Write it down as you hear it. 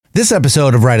This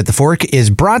episode of Right at the Fork is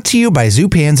brought to you by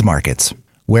Zupan's Markets,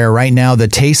 where right now the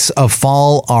tastes of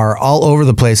fall are all over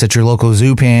the place at your local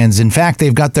Zupan's. In fact,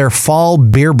 they've got their fall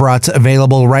beer brats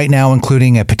available right now,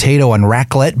 including a potato and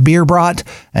raclette beer brat,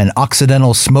 an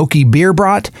Occidental smoky beer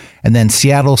brat, and then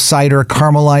Seattle cider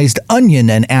caramelized onion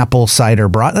and apple cider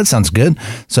brat. That sounds good.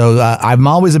 So I'm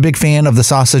always a big fan of the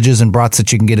sausages and brats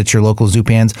that you can get at your local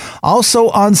Zupan's. Also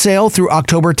on sale through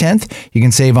October 10th, you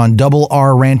can save on Double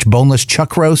R Ranch boneless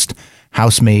chuck roast,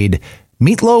 house-made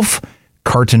meatloaf,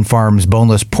 Carton Farms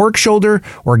boneless pork shoulder,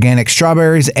 organic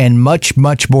strawberries, and much,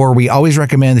 much more. We always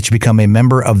recommend that you become a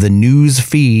member of the news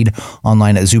feed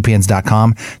online at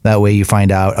Zupans.com. That way you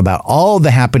find out about all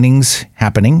the happenings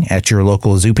happening at your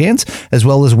local Zupans, as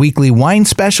well as weekly wine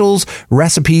specials,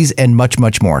 recipes, and much,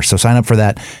 much more. So sign up for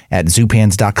that at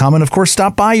Zupans.com. And of course,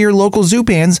 stop by your local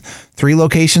Zupans. 3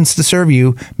 locations to serve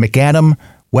you: McAdam,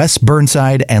 West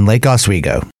Burnside, and Lake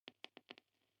Oswego.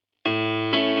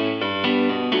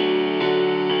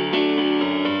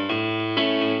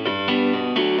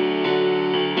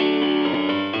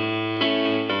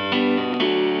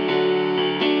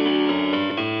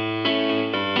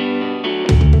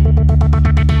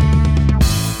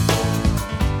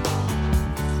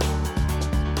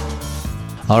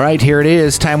 All right, here it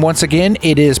is. Time once again.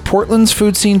 It is Portland's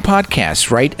Food Scene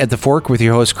Podcast, Right at the Fork, with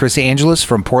your host, Chris Angeles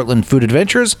from Portland Food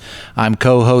Adventures. I'm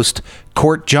co-host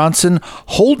Court Johnson,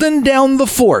 holding down the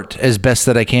fort as best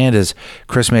that I can as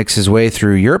Chris makes his way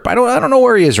through Europe. I don't know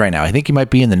where he is right now. I think he might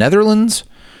be in the Netherlands.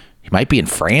 He might be in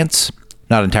France.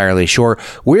 Not entirely sure.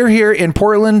 We're here in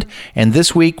Portland, and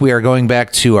this week we are going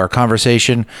back to our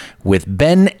conversation with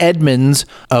Ben Edmunds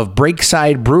of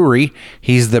Breakside Brewery.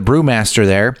 He's the brewmaster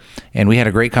there, and we had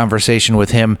a great conversation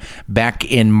with him back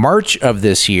in March of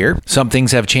this year. Some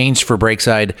things have changed for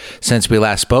Breakside since we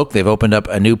last spoke. They've opened up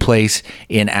a new place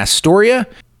in Astoria,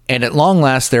 and at long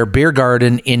last, their beer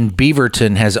garden in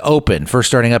Beaverton has opened. First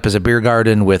starting up as a beer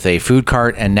garden with a food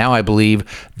cart, and now I believe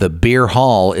the beer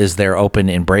hall is there open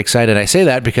in Breakside. And I say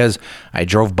that because I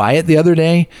drove by it the other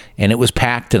day, and it was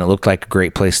packed, and it looked like a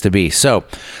great place to be. So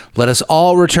let us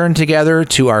all return together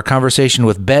to our conversation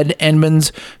with Ben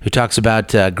Edmunds, who talks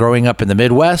about growing up in the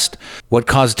Midwest, what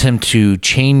caused him to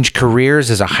change careers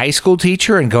as a high school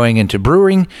teacher and going into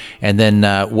brewing, and then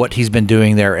what he's been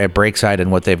doing there at Breakside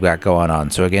and what they've got going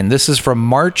on. So again, this is from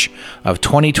March of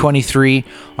 2023,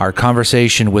 our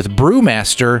conversation with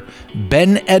Brewmaster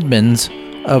Ben Edmunds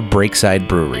of Breakside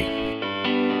Brewery.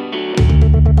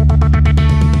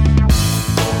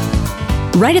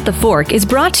 Right at the Fork is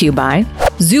brought to you by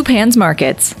Zupan's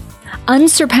Markets.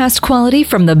 Unsurpassed quality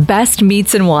from the best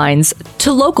meats and wines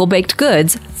to local baked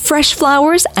goods, fresh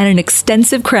flowers, and an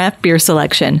extensive craft beer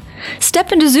selection.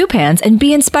 Step into Zupan's and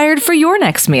be inspired for your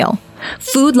next meal.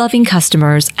 Food-loving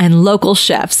customers and local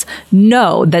chefs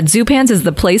know that Zupan's is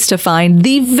the place to find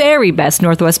the very best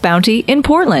Northwest bounty in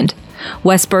Portland.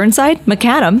 West Burnside,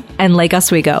 McAdam, and Lake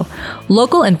Oswego.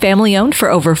 Local and family-owned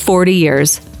for over 40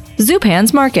 years.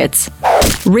 Zupan's Markets.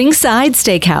 RingSide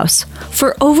Steakhouse.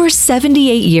 For over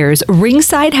 78 years,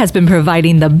 RingSide has been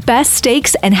providing the best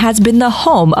steaks and has been the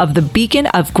home of the beacon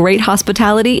of great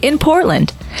hospitality in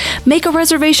Portland. Make a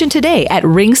reservation today at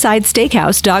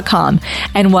ringsidesteakhouse.com.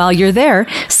 And while you're there,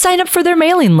 sign up for their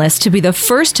mailing list to be the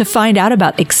first to find out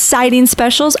about exciting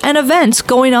specials and events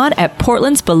going on at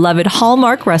Portland's beloved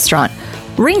Hallmark restaurant,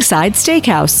 RingSide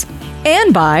Steakhouse.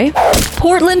 And by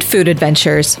Portland Food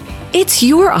Adventures. It's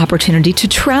your opportunity to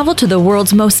travel to the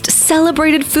world's most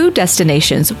celebrated food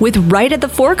destinations with Right at the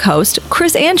Fork host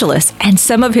Chris Angeles and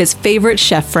some of his favorite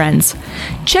chef friends.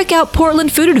 Check out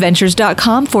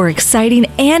PortlandFoodAdventures.com for exciting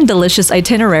and delicious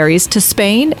itineraries to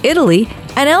Spain, Italy,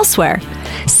 and elsewhere.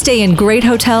 Stay in great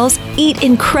hotels, eat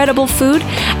incredible food,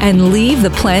 and leave the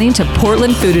planning to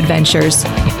Portland Food Adventures.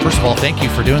 First of all, thank you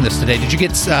for doing this today. Did you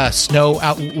get snow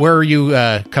out? Where are you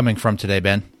coming from today,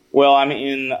 Ben? Well, I'm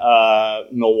in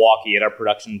Milwaukee at our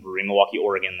production brewery, Milwaukee,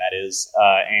 Oregon, that is.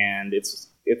 And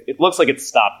it looks like it's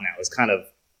stopped now. It's kind of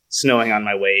snowing on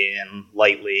my way in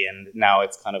lightly, and now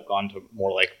it's kind of gone to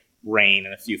more like rain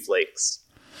and a few flakes.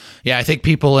 Yeah, I think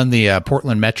people in the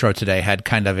Portland Metro today had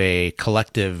kind of a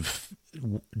collective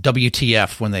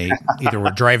WTF when they either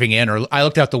were driving in or I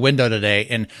looked out the window today,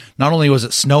 and not only was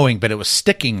it snowing, but it was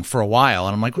sticking for a while.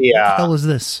 And I'm like, what the hell is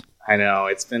this? I know.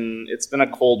 It's been a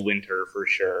cold winter for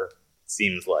sure, it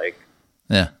seems like.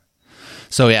 Yeah.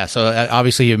 So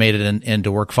obviously you made it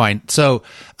into work fine. So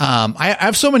I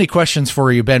have so many questions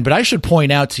for you, Ben, but I should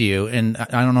point out to you, and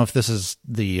I don't know if this is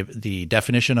the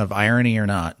definition of irony or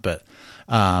not, but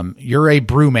You're a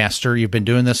brewmaster. You've been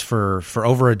doing this for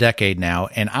over a decade now.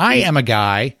 And I am a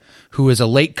guy who is a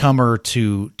latecomer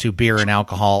to beer and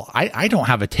alcohol. I don't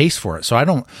have a taste for it. So I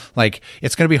don't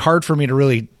it's going to be hard for me to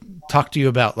really talk to you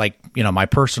about my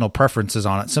personal preferences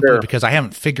on it simply because I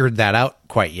haven't figured that out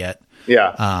quite yet.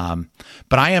 Yeah.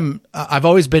 But I've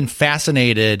always been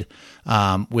fascinated,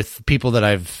 with people that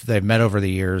I've met over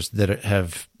the years that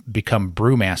have become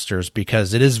brewmasters,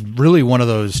 because it is really one of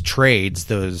those trades,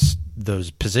 those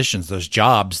positions, those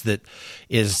jobs that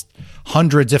is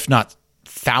hundreds, if not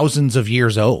thousands of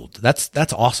years old.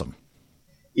 That's awesome.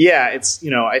 Yeah. It's,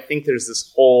 I think there's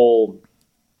this whole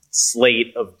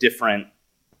slate of different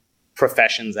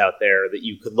professions out there that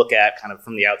you could look at kind of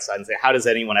from the outside and say, how does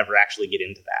anyone ever actually get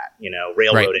into that?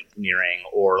 Railroad engineering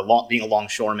or being a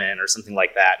longshoreman or something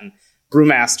like that. And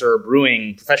brewmaster,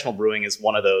 professional brewing is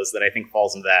one of those that I think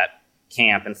falls into that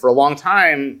camp. And for a long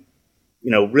time,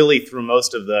 really through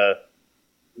most of the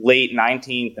late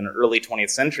 19th and early 20th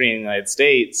century in the United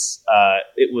States,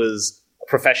 it was a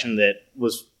profession that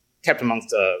was kept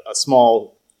amongst a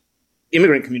small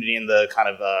immigrant community in the kind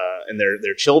of and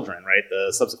their children, right?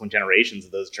 The subsequent generations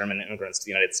of those German immigrants to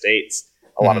the United States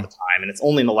a lot of the time. And it's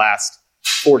only in the last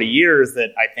 40 years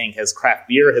that I think as craft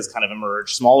beer has kind of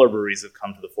emerged, smaller breweries have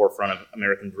come to the forefront of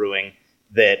American brewing,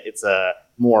 that it's a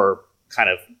more kind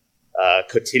of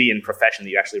quotidian profession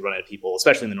that you actually run into people,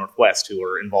 especially in the Northwest, who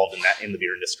are involved in the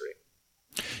beer industry.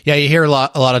 Yeah, you hear a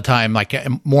lot of time,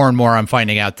 more and more I'm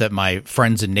finding out that my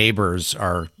friends and neighbors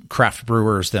are craft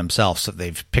brewers themselves. So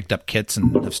they've picked up kits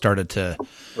and have started to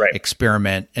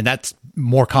experiment. And that's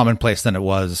more commonplace than it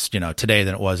was, today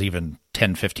than it was even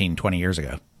 10, 15, 20 years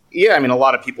ago. Yeah, I mean, a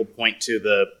lot of people point to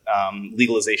the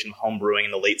legalization of home brewing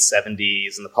in the late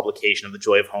 70s and the publication of The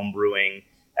Joy of Home Brewing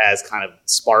as kind of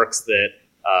sparks that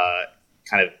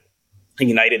kind of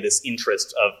ignited this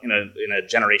interest in a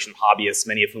generation of hobbyists,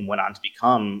 many of whom went on to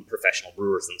become professional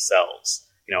brewers themselves.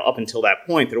 Up until that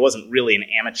point, there wasn't really an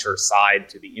amateur side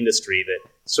to the industry that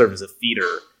served as a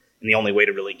feeder. And the only way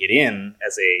to really get in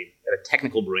at a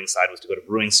technical brewing side was to go to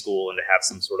brewing school and to have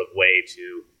some sort of way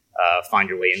to find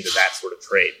your way into that sort of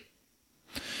trade.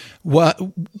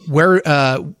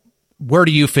 Where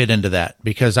do you fit into that?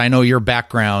 Because I know your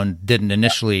background didn't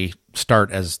initially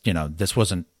start as, this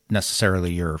wasn't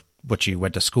necessarily what you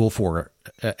went to school for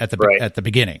at the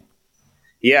beginning.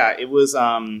 Yeah, it was,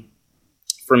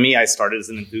 for me, I started as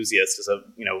an enthusiast,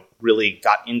 really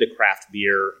got into craft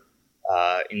beer,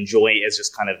 enjoying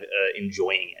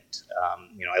it.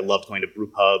 I loved going to brew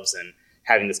pubs and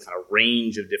having this kind of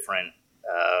range of different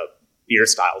beer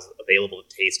styles available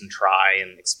to taste and try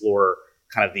and explore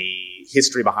kind of the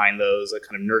history behind those. I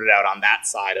kind of nerded out on that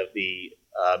side of the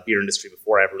beer industry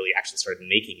before I ever really actually started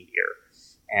making beer.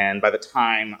 And by the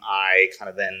time I kind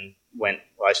of then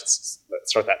I should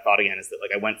start that thought again, is that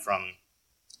I went from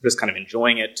just kind of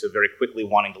enjoying it to very quickly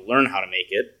wanting to learn how to make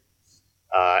it,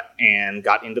 and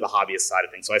got into the hobbyist side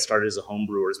of things. So I started as a home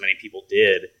brewer, as many people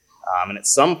did. And at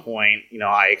some point,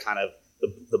 I kind of,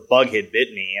 the bug had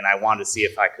bit me, and I wanted to see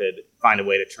if I could find a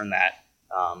way to turn that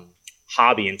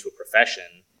hobby into a profession.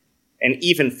 And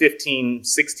even 15,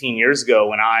 16 years ago,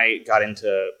 when I got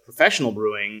into professional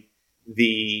brewing,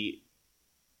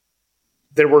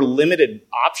 there were limited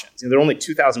options. There were only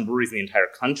 2,000 breweries in the entire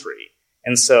country.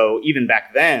 And so even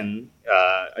back then,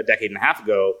 a decade and a half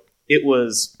ago, it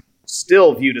was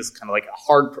still viewed as kind of like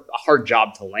a hard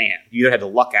job to land. You either had to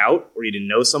luck out, or you didn't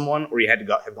know someone, or you had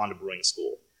to have gone to brewing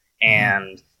school.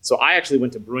 And so I actually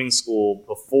went to brewing school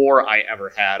before I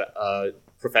ever had a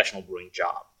professional brewing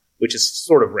job, which is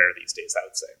sort of rare these days, I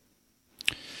would say.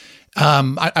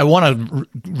 I want to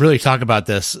really talk about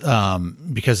this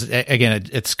because, again,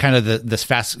 it's kind of this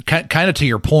fast, kind of to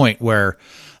your point where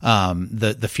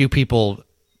the few people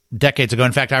decades ago.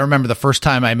 In fact, I remember the first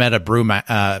time I met a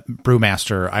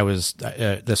brewmaster. I was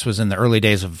this was in the early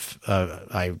days of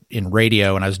in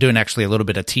radio, and I was doing actually a little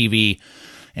bit of TV.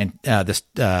 And this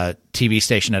TV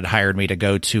station had hired me to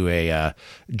go to a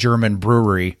German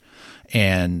brewery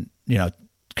and,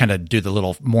 kind of do the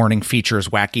little morning features,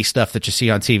 wacky stuff that you see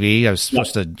on TV. I was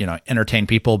supposed to, entertain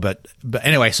people. But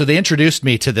anyway, so they introduced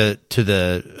me to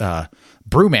the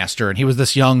brewmaster, and he was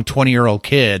this young 20-year-old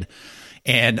kid.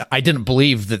 And I didn't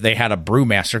believe that they had a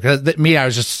brewmaster, because I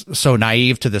was just so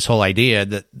naive to this whole idea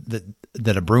that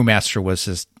a brewmaster was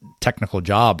his technical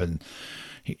job. And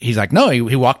he's like, no,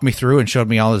 he walked me through and showed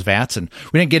me all his vats, and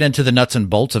we didn't get into the nuts and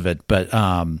bolts of it, but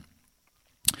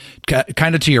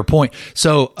kind of to your point.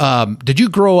 So did you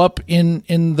grow up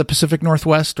in the Pacific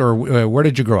Northwest, or where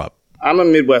did you grow up? I'm a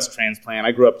Midwest transplant.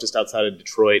 I grew up just outside of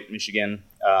Detroit, Michigan.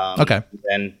 Okay.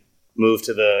 Then moved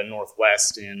to the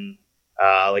Northwest in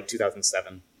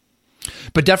 2007.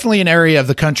 But definitely an area of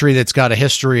the country that's got a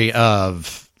history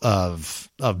of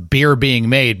beer being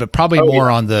made, but probably more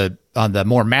on the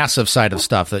more massive side of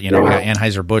stuff that, we got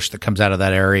Anheuser-Busch that comes out of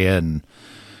that area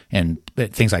and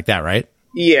things like that, right?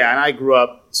 Yeah, and I grew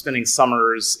up spending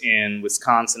summers in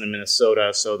Wisconsin and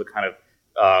Minnesota, so the kind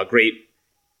of great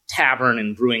tavern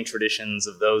and brewing traditions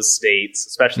of those states,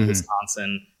 especially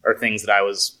Wisconsin, are things that I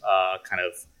was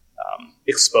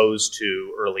exposed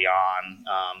to early on.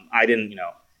 I didn't,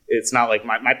 it's not like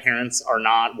my parents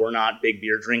were not big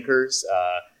beer drinkers.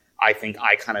 I think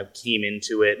I kind of came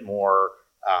into it more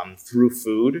through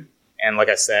food. And like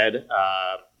I said,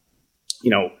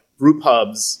 brew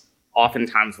pubs,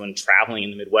 oftentimes when traveling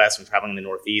in the Midwest, when traveling in the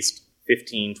Northeast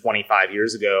 15, 25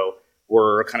 years ago,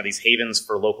 were kind of these havens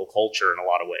for local culture in a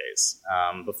lot of ways.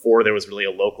 Before there was really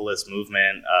a localist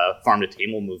movement,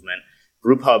 farm-to-table movement,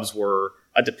 brew pubs were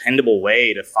a dependable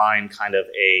way to find kind of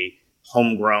a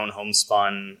homegrown,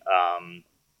 homespun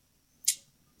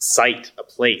site, a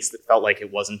place that felt like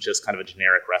it wasn't just kind of a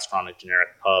generic restaurant, a generic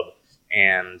pub.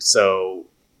 And so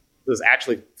it was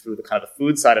actually through the kind of the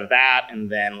food side of that,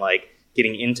 and then like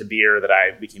getting into beer, that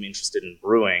I became interested in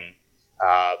brewing.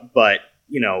 But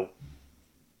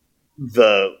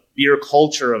the beer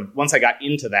culture of, once I got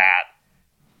into that,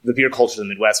 the beer culture in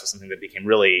the Midwest was something that became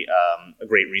really a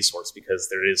great resource, because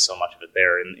there is so much of it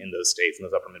there in those states, in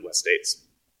those upper Midwest states.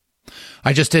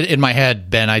 I just did in my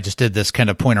head, Ben, I just did this kind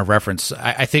of point of reference.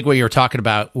 I think what you were talking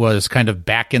about was kind of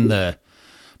back in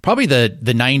probably the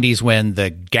 90s, when the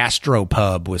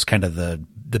gastropub was kind of the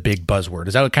big buzzword.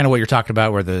 Is that kind of what you're talking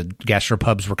about, where the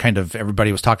gastropubs were kind of,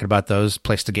 everybody was talking about those,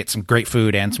 place to get some great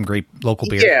food and some great local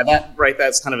beer? Yeah,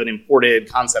 that's kind of an imported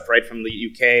concept right from the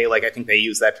UK. Like, I think they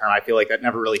use that term. I feel like that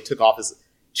never really took off as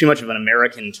too much of an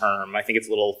American term. I think it's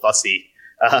a little fussy.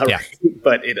 Yeah.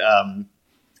 Right?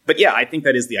 But yeah, I think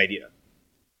that is the idea.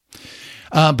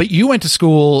 But you went to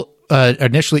school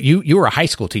initially. You were a high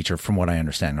school teacher, from what I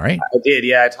understand, right? I did.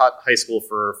 Yeah, I taught high school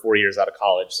for 4 years out of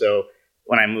college. So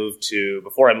before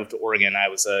I moved to Oregon, I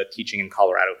was teaching in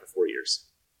Colorado for 4 years.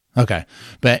 Okay,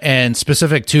 and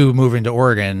specific to moving to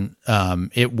Oregon,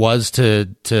 it was to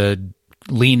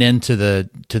lean into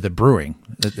the brewing.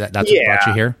 That's what brought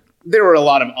you here. There were a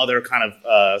lot of other kind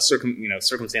of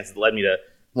circumstances that led me to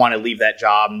want to leave that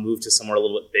job and move to somewhere a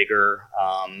little bit bigger.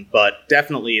 But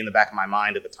definitely in the back of my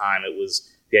mind at the time, it was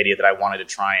the idea that I wanted to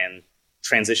try and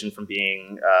transition from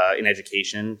being in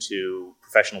education to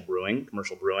professional brewing,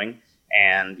 commercial brewing.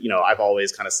 And, I've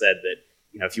always kind of said that,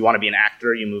 if you want to be an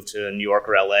actor, you move to New York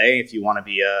or LA. If you want to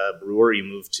be a brewer, you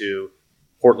move to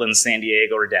Portland, San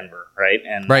Diego, or Denver, right?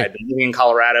 And right. I've been living in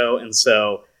Colorado, and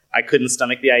so I couldn't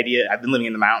stomach the idea. I've been living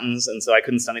in the mountains, and so I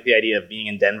couldn't stomach the idea of being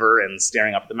in Denver and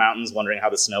staring up at the mountains, wondering how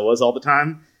the snow was all the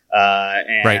time,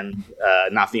 and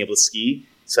not being able to ski.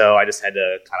 So I just had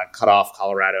to kind of cut off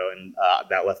Colorado, and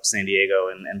that left San Diego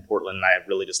and Portland. And I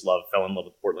really just fell in love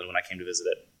with Portland when I came to visit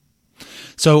it.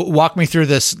 So walk me through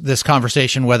this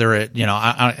conversation, whether it,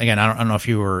 I don't know if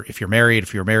you're married at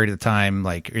the time,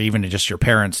 like, or even just your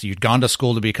parents, you'd gone to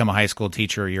school to become a high school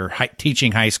teacher, you're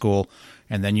teaching high school,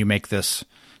 and then you make this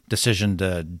decision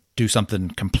to do something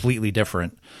completely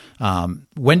different.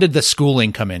 When did the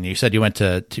schooling come in? You said you went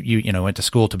to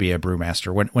school to be a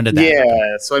brewmaster. When did that happen?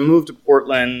 Yeah. So I moved to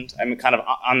Portland. I'm kind of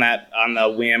on the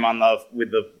whim, with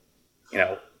the,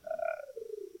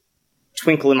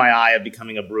 twinkle in my eye of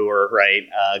becoming a brewer, right?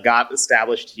 Got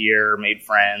established here, made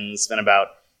friends, spent about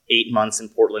 8 months in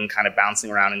Portland kind of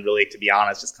bouncing around, and really, to be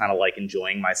honest, just kind of like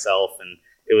enjoying myself. And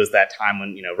it was that time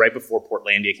when, right before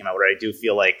Portlandia came out, where I do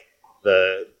feel like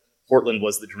Portland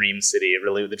was the dream city. It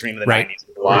really, the dream of the 90s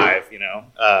was alive,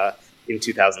 in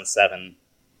 2007.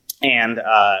 And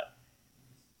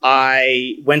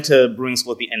I went to brewing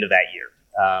school at the end of that year.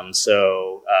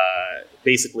 So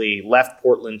basically left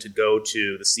Portland to go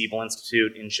to the Siebel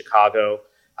Institute in Chicago,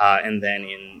 and then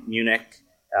in Munich,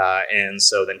 and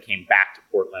so then came back to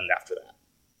Portland after that.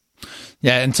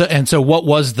 Yeah, and so what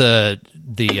was the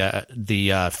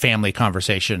family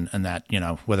conversation, and that,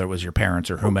 whether it was your parents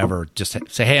or whomever, just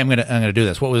say, hey, I'm gonna do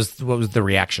this. What was the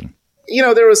reaction?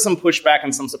 There was some pushback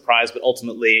and some surprise, but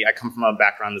ultimately I come from a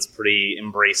background that's pretty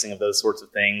embracing of those sorts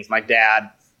of things. My dad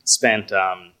spent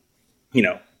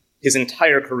his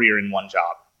entire career in one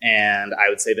job. And I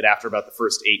would say that after about the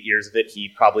first 8 years of it,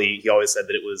 he always said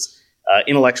that it was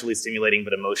intellectually stimulating,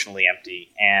 but emotionally empty.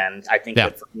 And I think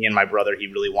that for me and my brother, he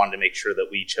really wanted to make sure that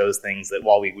we chose things that,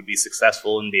 while we would be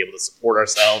successful and be able to support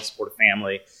ourselves, support a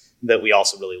family, that we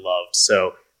also really loved.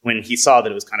 So when he saw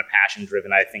that it was kind of passion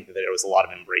driven, I think that there was a lot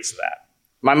of embrace of that.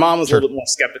 My mom was a little bit more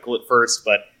skeptical at first,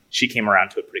 but she came around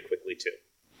to it pretty quickly too.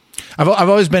 I've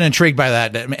always been intrigued by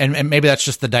that, and maybe that's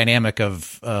just the dynamic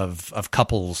of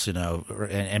couples,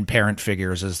 and parent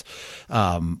figures. Is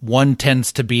one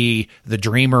tends to be the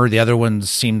dreamer, the other one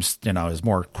seems is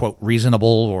more quote reasonable,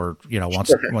 or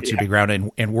wants you to be grounded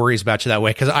and worries about you that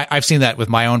way. Because I've seen that with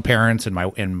my own parents and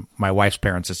my wife's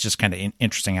parents. It's just kind of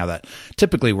interesting how that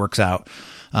typically works out.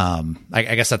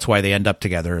 I guess that's why they end up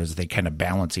together, is they kind of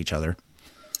balance each other.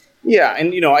 Yeah,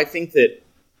 and I think that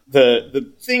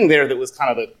the thing there that was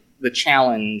kind of the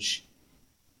challenge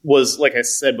was, like I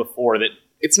said before, that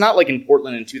it's not like in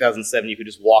Portland in 2007 you could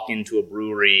just walk into a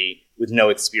brewery with no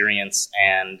experience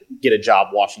and get a job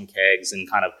washing kegs and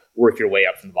kind of work your way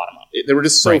up from the bottom up. There were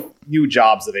just so few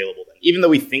jobs available then. Even though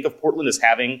we think of Portland as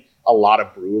having a lot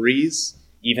of breweries,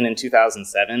 even in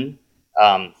 2007,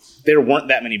 there weren't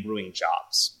that many brewing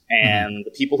jobs. And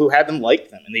the people who had them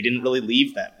liked them, and they didn't really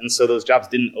leave them. And so those jobs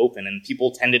didn't open. And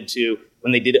people tended to,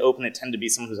 when they did open, it tended to be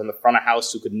someone who's on the front of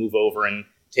house who could move over and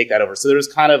take that over. So there was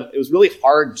it was really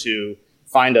hard to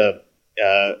find a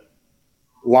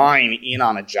line in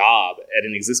on a job at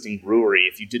an existing brewery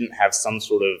if you didn't have some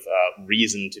sort of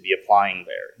reason to be applying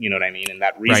there. You know what I mean? And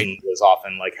that reason was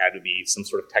often had to be some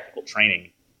sort of technical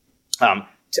training.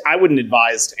 I wouldn't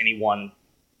advise to anyone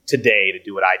today to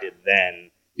do what I did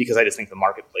then, because I just think the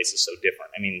marketplace is so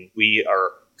different. I mean, we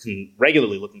are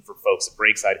regularly looking for folks at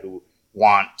Breakside who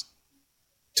want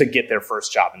to get their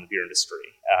first job in the beer industry.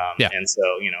 And so,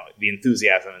 the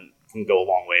enthusiasm can go a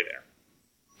long way there.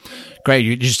 Great.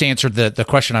 You just answered the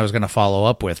question I was going to follow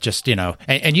up with, just,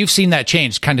 and you've seen that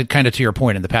change kind of to your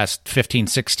point in the past 15,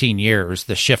 16 years,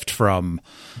 the shift from,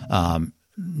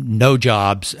 no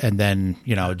jobs. And then,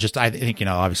 I think,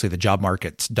 obviously the job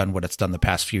market's done what it's done the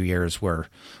past few years, where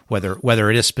whether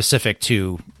it is specific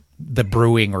to the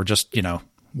brewing or just,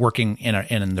 working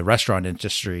in the restaurant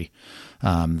industry,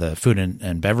 the food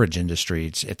and beverage industry,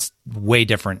 it's way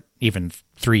different even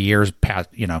 3 years past,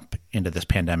 into this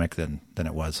pandemic than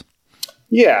it was.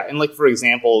 Yeah. And for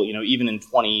example, even in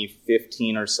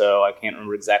 2015 or so, I can't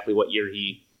remember exactly what year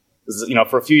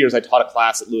for a few years, I taught a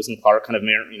class at Lewis and Clark. I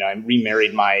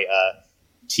remarried my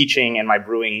teaching and my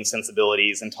brewing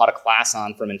sensibilities, and taught a class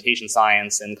on fermentation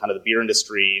science and kind of the beer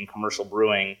industry and commercial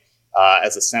brewing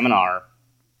as a seminar.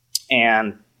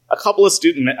 And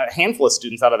a handful of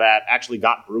students out of that actually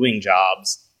got brewing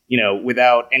jobs,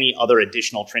 without any other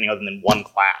additional training other than one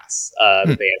class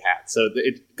that they had. So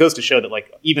it goes to show that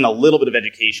even a little bit of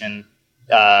education,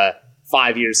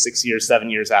 5 years, 6 years, 7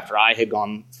 years after I had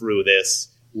gone through this,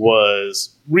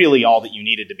 was really all that you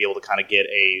needed to be able to kind of get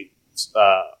a,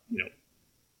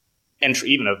 entry,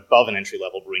 even above an entry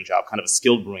level brewing job, kind of a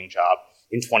skilled brewing job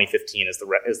in 2015 as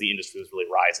the industry was really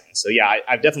rising. So yeah,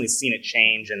 I've definitely seen it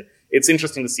change, and it's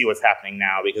interesting to see what's happening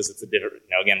now, because it's a different,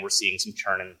 again, we're seeing some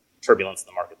churn and turbulence in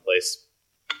the marketplace.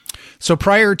 So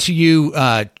prior to you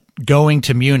going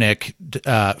to Munich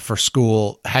for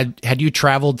school, had you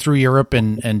traveled through Europe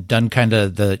and done kind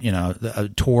of a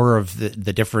tour of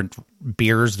the different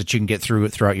beers that you can get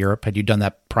throughout Europe? Had you done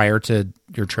that prior to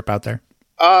your trip out there?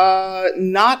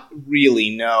 Not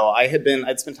really, no.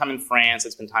 I'd spent time in France,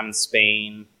 I'd spent time in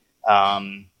Spain,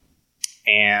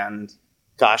 and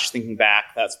gosh, thinking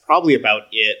back, that's probably about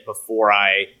it before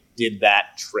I did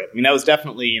that trip. I mean, that was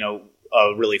definitely,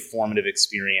 a really formative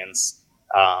experience.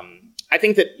 I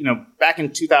think that, back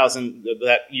in 2000,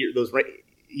 that year, those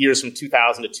years from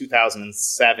 2000 to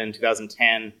 2007,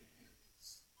 2010,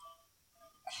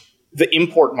 the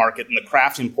import market and the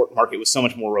craft import market was so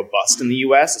much more robust in the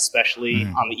U.S., especially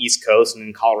on the East Coast and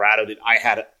in Colorado, that I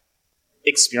had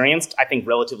experienced, I think,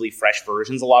 relatively fresh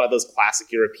versions. A lot of those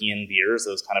classic European beers,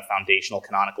 those kind of foundational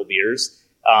canonical beers.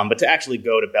 But to actually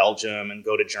go to Belgium and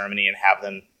go to Germany and have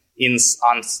them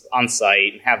on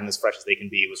site and have them as fresh as they can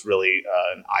be was really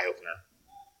an eye-opener.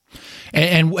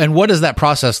 And what is that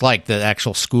process like, the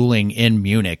actual schooling in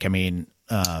Munich? I mean,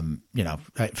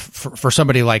 for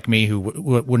somebody like me who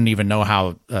wouldn't even know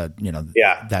how,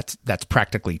 that's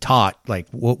practically taught. Like,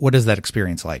 what is that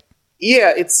experience like?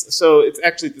 Yeah, it's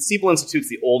actually, the Siebel Institute's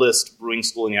the oldest brewing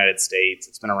school in the United States.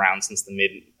 It's been around since the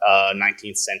mid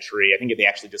 19th century. I think they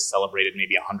actually just celebrated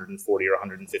maybe 140 or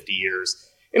 150 years.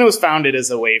 And it was founded as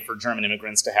a way for German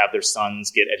immigrants to have their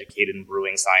sons get educated in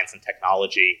brewing science and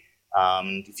technology.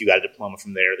 If you got a diploma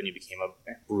from there, then you became a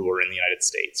brewer in the United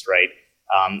States, right?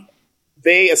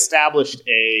 They established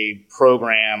a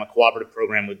cooperative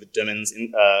program with the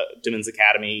Dummens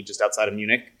Academy just outside of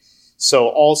Munich. So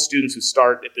all students who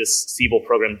start at this Siebel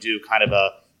program do kind of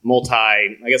a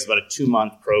about a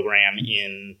 2-month program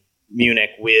in Munich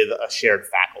with a shared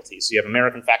faculty. So you have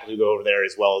American faculty who go over there,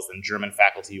 as well as then German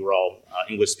faculty who are all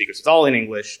English speakers. It's all in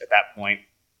English at that point,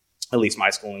 at least my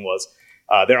schooling was.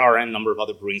 There are a number of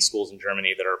other brewing schools in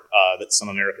Germany that some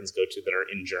Americans go to that are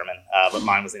in German, but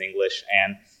mine was in English.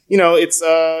 And it's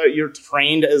you're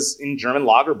trained as in German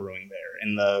lager brewing there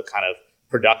in the kind of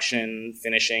production,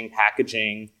 finishing,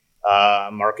 packaging,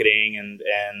 marketing,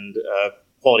 and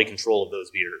quality control of those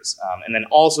beers. And then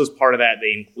also as part of that,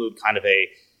 they include kind of a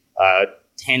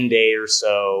 10-day or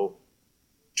so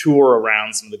tour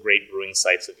around some of the great brewing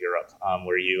sites of Europe,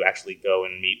 where you actually go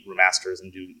and meet brewmasters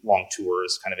and do long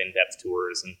tours, kind of in-depth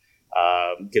tours,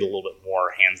 and get a little bit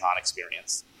more hands-on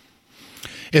experience.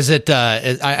 Is it,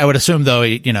 I would assume though,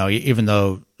 even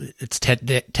though it's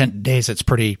 10 days, it's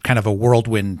pretty kind of a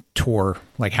whirlwind tour.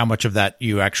 Like how much of that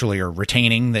you actually are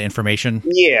retaining the information?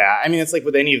 Yeah. I mean, it's like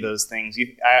with any of those things,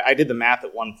 I did the math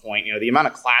at one point, the amount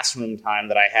of classroom time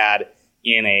that I had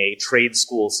in a trade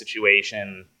school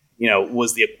situation,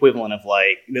 was the equivalent of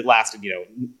it lasted,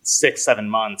 6-7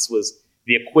 months, was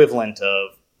the equivalent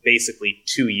of basically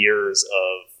 2 years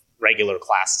of regular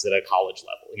classes at a college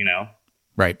level,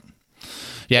 Right.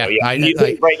 Yeah. And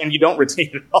you don't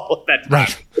retain it all at that time.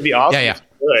 Right. To be awesome, yeah.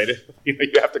 Good. You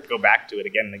have to go back to it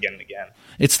again and again and again.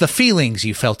 It's the feelings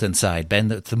you felt inside, Ben,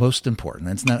 that's the most important.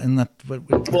 It's not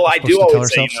well, I do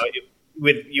always say,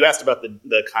 you asked about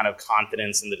the kind of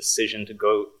confidence and the decision to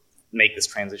go make this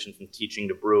transition from teaching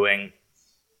to brewing.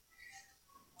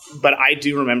 But I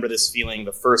do remember this feeling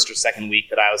the first or second week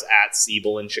that I was at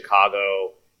Siebel in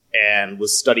Chicago and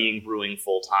was studying brewing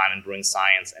full time and brewing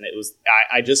science. And it was,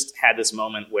 I just had this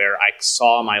moment where I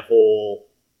saw my whole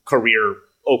career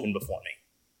open before me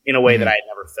in a way that I had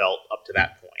never felt up to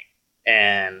that point.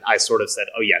 And I sort of said,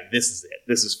 oh yeah, this is it.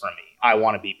 This is for me. I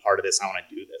want to be part of this. I want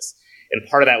to do this. And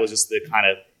part of that was just the kind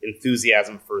of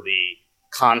enthusiasm for the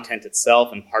content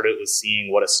itself. And part of it was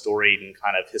seeing what a storied and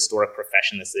kind of historic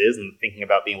profession this is, and thinking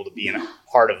about being able to be in a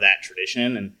part of that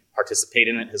tradition and participate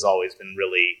in it has always been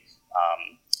really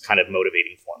kind of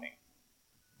motivating for me.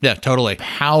 Yeah, totally.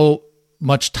 How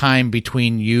much time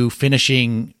between you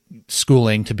finishing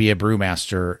schooling to be a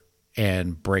brewmaster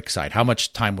and Breakside? How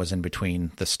much time was in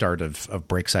between the start of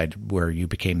Breakside where you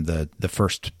became the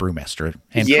first brewmaster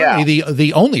and currently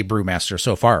the only brewmaster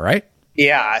so far, right?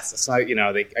 Yeah. So,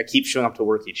 I keep showing up to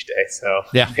work each day. So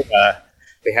yeah,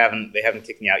 they haven't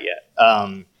kicked me out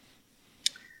yet.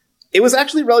 It was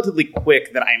actually relatively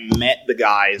quick that I met the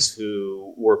guys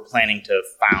who were planning to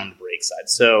found Breakside.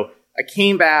 So I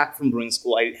came back from brewing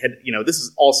school. I had, this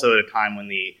is also at a time when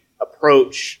the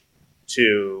approach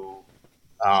to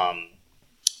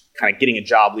kind of getting a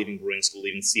job, leaving brewing school,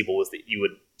 leaving Siebel, was that you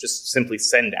would just simply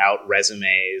send out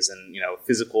resumes and,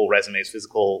 physical resumes,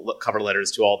 physical cover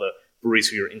letters to all the breweries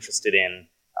who you're interested in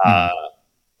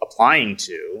applying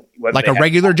to. Like a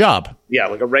regular job. Yeah,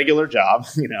 like a regular job,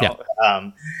 Yeah.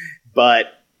 But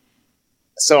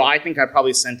so I think I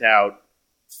probably sent out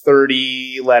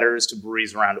 30 letters to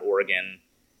breweries around Oregon,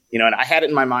 and I had it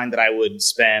in my mind that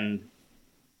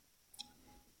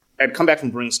I'd come back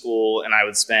from brewing school and I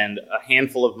would spend a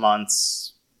handful of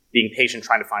months being patient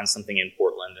trying to find something in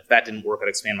Portland. If that didn't work, I'd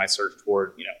expand my search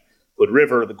toward, Hood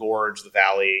River, the Gorge, the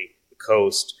Valley, the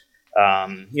coast,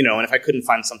 and if I couldn't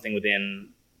find something within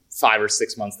 5 or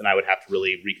 6 months, then I would have to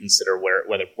really reconsider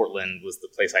whether Portland was the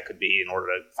place I could be in order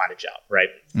to find a job, right?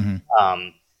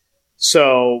 Mm-hmm.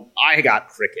 So I got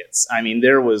crickets. I mean,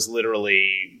 there was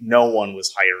literally no one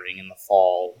was hiring in the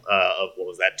fall of,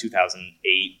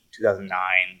 2008, 2009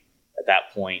 at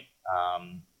that point.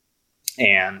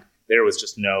 And there was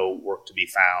just no work to be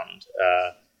found.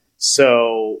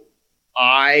 So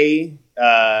I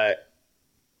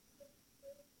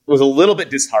was a little bit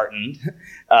disheartened,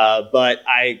 but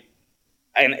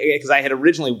because I had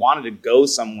originally wanted to go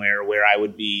somewhere where I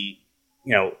would be,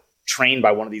 trained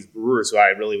by one of these brewers who I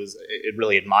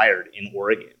really admired in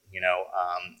Oregon,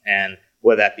 and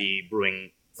whether that be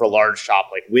brewing for a large shop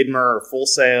like Widmer or Full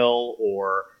Sail,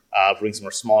 or brewing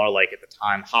somewhere smaller, like at the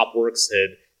time Hopworks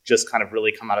had just kind of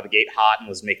really come out of the gate hot and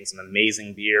was making some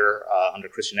amazing beer under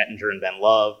Christian Ettinger and Ben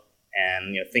Love,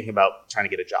 and thinking about trying to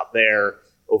get a job there,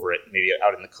 over at maybe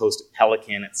out in the coast at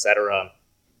Pelican, etc.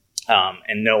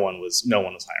 And no one was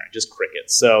hiring, just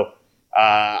crickets. So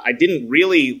I didn't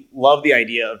really love the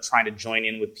idea of trying to join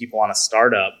in with people on a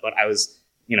startup, but I was,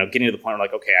 getting to the point where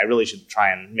okay, I really should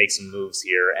try and make some moves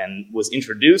here, and was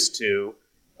introduced to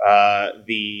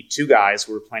the two guys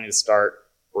who were planning to start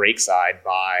Breakside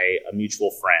by a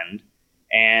mutual friend.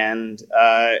 And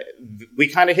we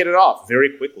kind of hit it off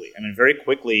very quickly. I mean, very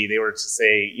quickly they were to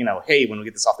say, hey, when we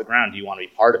get this off the ground, do you want to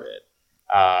be part of it?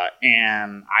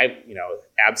 And I,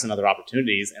 absent other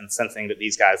opportunities and sensing that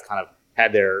these guys kind of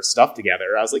had their stuff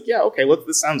together, I was like, yeah, okay, look,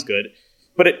 this sounds good.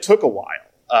 But it took a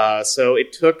while. So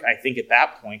it took, I think at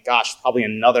that point, probably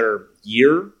another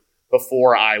year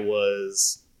before I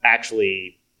was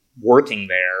actually working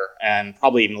there, and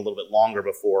probably even a little bit longer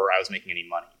before I was making any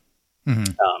money,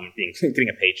 getting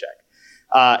a paycheck.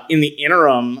 In the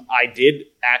interim, I did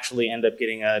actually end up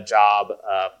getting a job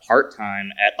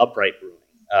part-time at Upright Brewing,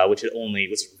 which was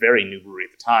a very new brewery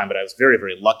at the time, but I was very,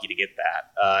 very lucky to get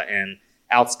that. And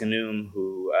Alex Ganoum,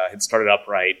 who had started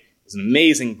Upright, was an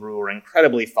amazing brewer,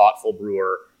 incredibly thoughtful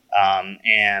brewer,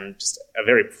 and just a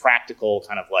very practical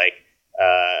kind of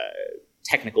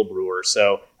technical brewer.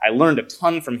 So I learned a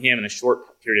ton from him in a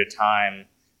short period of time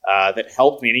that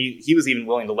helped me. And he was even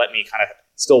willing to let me kind of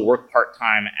still work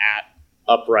part-time at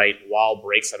Upright while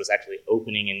Breakside was actually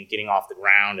opening and getting off the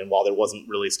ground, and while there wasn't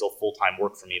really still full-time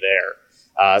work for me there.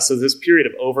 So this period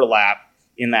of overlap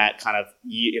in that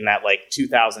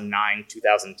 2009,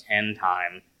 2010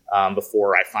 time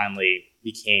before I finally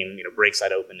became,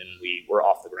 Breakside opened and we were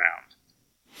off the ground.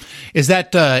 Is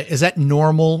that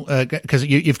normal? Because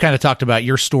you've kind of talked about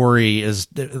your story is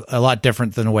a lot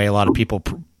different than the way a lot of people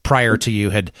prior to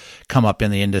you had come up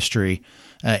in the industry,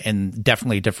 and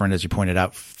definitely different, as you pointed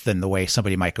out, than the way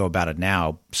somebody might go about it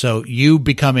now. So you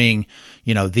becoming,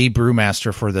 the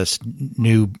brewmaster for this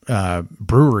new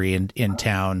brewery in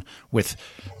town with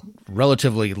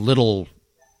relatively little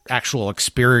actual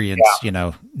experience,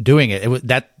 doing it,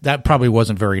 that probably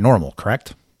wasn't very normal,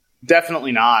 correct?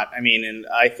 Definitely not. I mean, and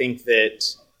I think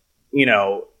that,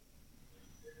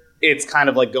 it's kind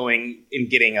of like going and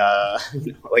getting I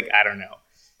don't know.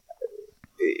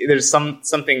 There's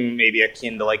something maybe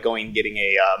akin to going and getting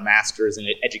a master's in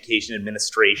education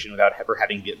administration without ever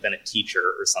having been a teacher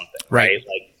or something, right?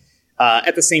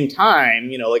 At the same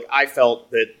time, I felt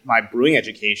that my brewing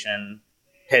education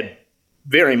had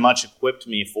very much equipped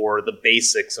me for the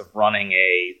basics of running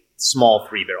a small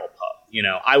 3-barrel pub.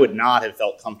 I would not have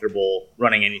felt comfortable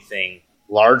running anything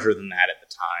larger than that at the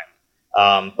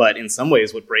time. But in some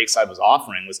ways, what Breakside was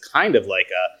offering was kind of like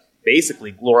a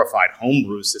basically glorified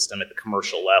homebrew system at the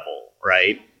commercial level,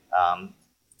 right?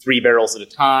 3 barrels at a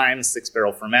time,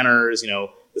 6-barrel fermenters.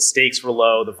 The stakes were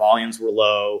low, the volumes were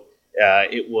low.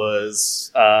 It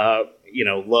was,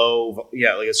 low.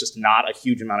 Yeah, it's just not a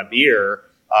huge amount of beer.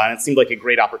 And it seemed like a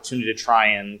great opportunity to try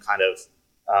and kind of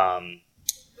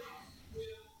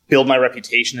build my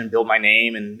reputation and build my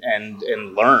name and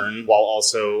learn, while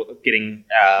also getting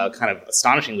kind of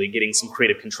astonishingly getting some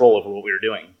creative control over what we were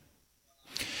doing.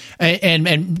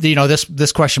 And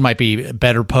this question might be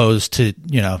better posed to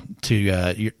your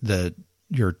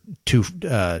two.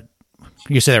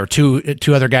 You said there were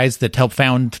two other guys that helped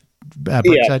found Breakside?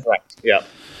 Yeah, correct. Yeah.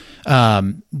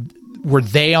 Were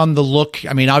they on the look?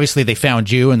 I mean, obviously they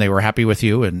found you and they were happy with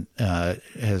you, and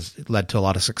has led to a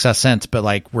lot of success since.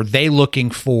 But were they looking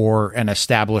for an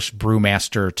established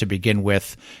brewmaster to begin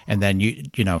with, and then you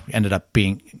ended up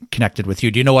being connected with you?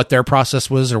 Do you know what their process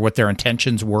was or what their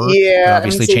intentions were? Yeah,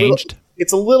 obviously changed.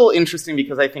 It's a little interesting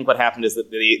because I think what happened is that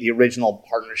the original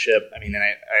partnership. I mean, and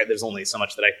there's only so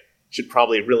much that I should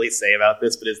probably really say about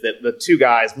this, but is that the two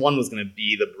guys, one was going to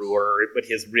be the brewer, but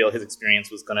his experience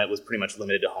was pretty much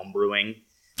limited to home brewing.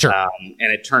 Sure.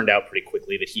 And it turned out pretty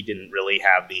quickly that he didn't really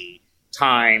have the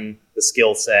time, the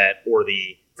skill set, or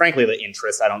frankly, the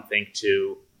interest, I don't think,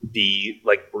 to be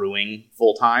brewing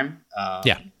full time.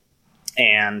 Yeah.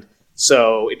 And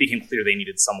so it became clear they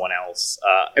needed someone else.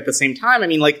 At the same time, I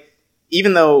mean,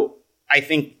 even though I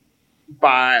think,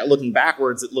 by looking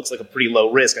backwards, it looks like a pretty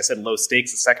low risk. I said low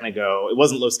stakes a second ago. It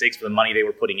wasn't low stakes for the money they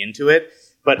were putting into it.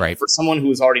 But right. For someone who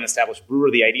was already an established brewer,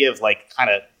 the idea of kind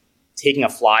of taking a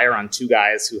flyer on two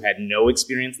guys who had no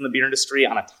experience in the beer industry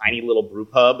on a tiny little brew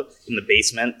pub in the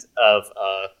basement of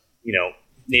a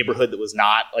neighborhood that was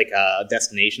not a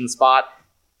destination spot.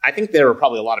 I think there were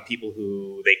probably a lot of people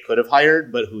who they could have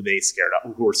hired, but who they scared off,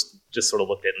 who were just sort of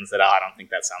looked at and said, I don't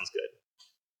think that sounds good.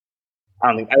 I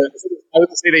don't think I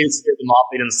would say they scared them off.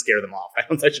 They didn't scare them off. I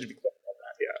should be clear about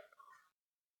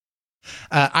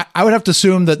that. Yeah. I would have to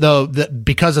assume that though, that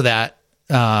because of that,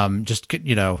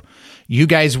 you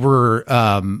guys were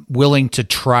willing to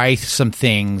try some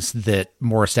things that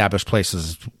more established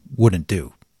places wouldn't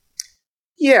do.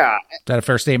 Yeah. Is that a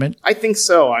fair statement? I think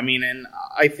so. I mean, and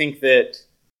I think that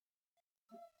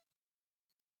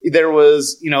there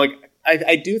was,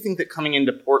 I do think that coming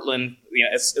into Portland,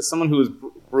 as someone who was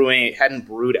hadn't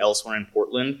brewed elsewhere in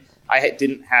Portland, I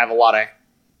didn't have a lot of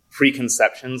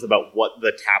preconceptions about what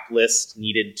the tap list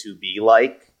needed to be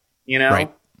like,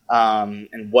 right.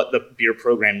 And what the beer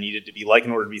program needed to be like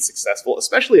in order to be successful,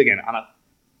 especially, again, on a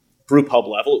brew pub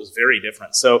level. It was very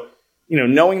different. So,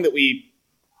 knowing that we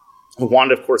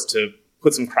wanted, of course, to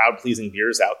put some crowd-pleasing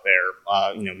beers out there,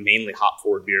 mainly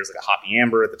hop-forward beers, like a Hoppy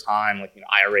Amber at the time,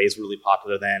 IRA is really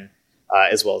popular then.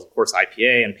 as well as, of course,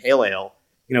 IPA and pale ale.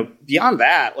 Beyond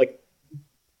that,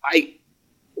 I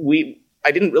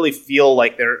didn't really feel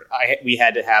like we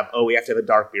had to have, we have to have a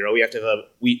dark beer, we have to have a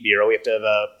wheat beer, we have to have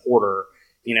a porter.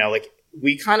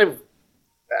 We kind of,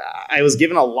 I was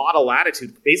given a lot of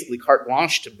latitude, basically carte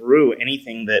blanche, to brew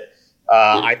anything that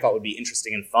I thought would be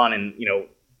interesting and fun. And,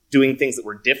 doing things that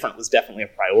were different was definitely a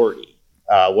priority.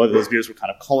 Whether those beers were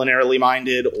kind of culinarily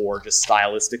minded or just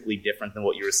stylistically different than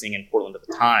what you were seeing in Portland at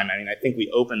the time. I mean, I think we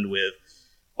opened with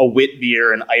a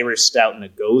witbier, an Irish stout, and a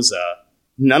goza,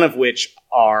 none of which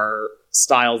are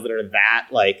styles that are that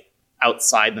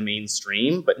outside the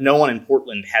mainstream, but no one in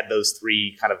Portland had those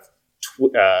three kind of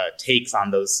takes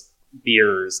on those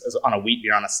beers, on a wheat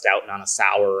beer, on a stout, and on a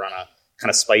sour, on a kind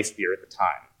of spiced beer at the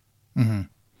time. Mm-hmm.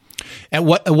 At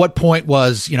what point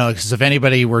was, because if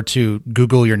anybody were to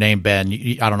Google your name, Ben,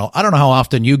 I don't know how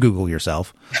often you Google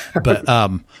yourself, but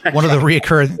one of the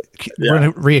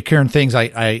reoccurring things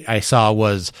I saw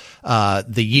was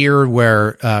the year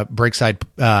where Breakside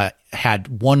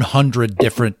had 100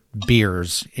 different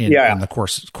beers in the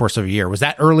course of a year. Was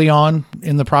that early on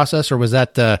in the process, or was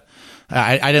that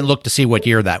I didn't look to see what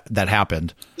year that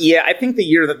happened? Yeah, I think the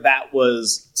year that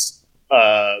was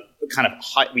kind of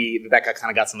hot, that kind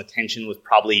of got some attention was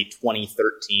probably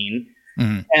 2013.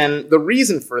 Mm-hmm. And the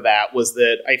reason for that was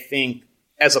that I think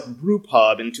as a brew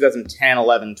pub in 2010,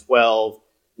 11, 12,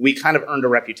 we kind of earned a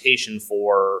reputation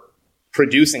for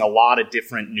producing a lot of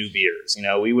different new beers.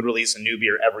 We would release a new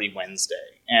beer every Wednesday.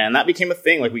 And that became a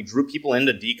thing. We drew people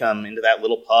into Decum, into that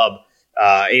little pub.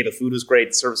 The food was great,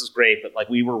 the service was great, but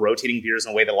we were rotating beers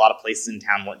in a way that a lot of places in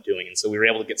town weren't doing. And so we were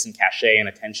able to get some cachet and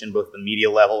attention, both at the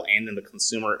media level and in the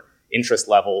consumer interest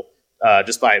level,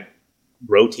 just by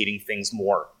rotating things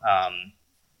more.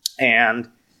 And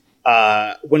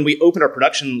when we opened our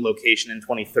production location in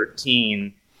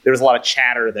 2013, there was a lot of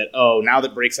chatter that, now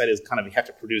that Breakside is you have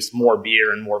to produce more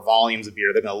beer and more volumes of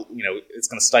beer, they're going to, it's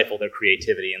going to stifle their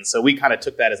creativity. And so we kind of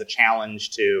took that as a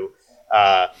challenge to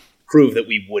prove that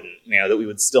we wouldn't, that we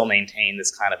would still maintain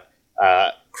this kind of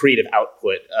creative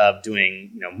output of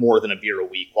doing, more than a beer a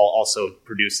week, while also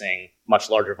producing much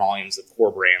larger volumes of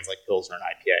core brands like Pilsner and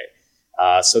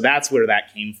IPA. So that's where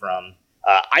that came from.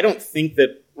 I don't think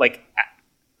that,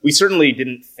 we certainly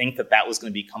didn't think that was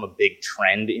going to become a big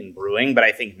trend in brewing, but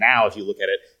I think now, if you look at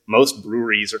it, most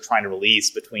breweries are trying to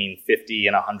release between 50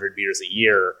 and 100 beers a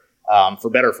year, for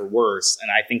better or for worse.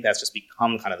 And I think that's just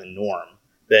become kind of the norm,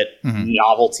 that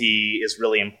novelty is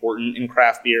really important in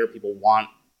craft beer. People want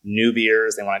new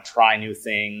beers. They want to try new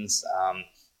things.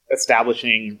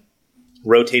 Establishing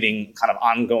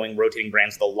ongoing rotating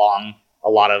brands with a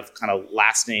lot of kind of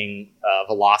lasting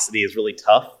velocity is really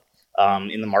tough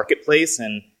in the marketplace.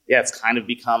 And it's kind of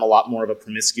become a lot more of a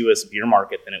promiscuous beer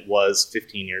market than it was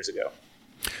 15 years ago.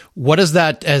 What is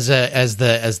that as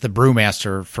the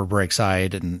brewmaster for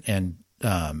Breakside and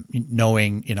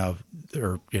knowing,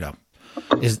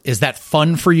 is that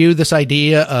fun for you, this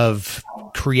idea of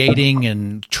creating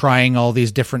and trying all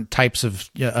these different types of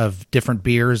different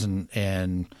beers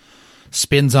and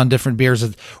spins on different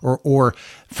beers, or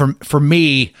for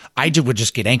me, would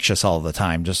just get anxious all the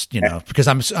time, because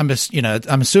I'm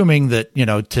assuming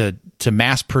that, to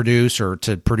mass produce or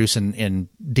to produce in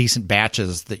decent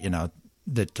batches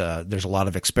that, there's a lot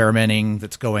of experimenting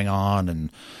that's going on and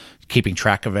keeping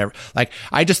track of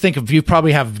I just think if you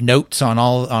probably have notes on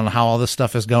how all this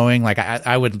stuff is going,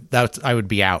 I would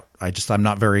be out. I'm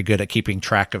not very good at keeping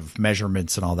track of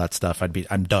measurements and all that stuff.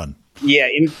 I'm done. Yeah.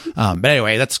 But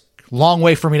anyway, that's a long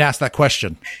way for me to ask that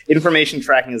question. Information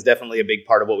tracking is definitely a big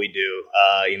part of what we do.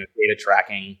 Data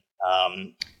tracking,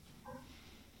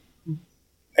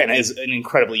 and is an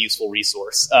incredibly useful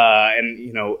resource.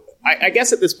 I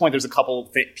guess at this point, there's a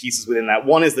couple pieces within that.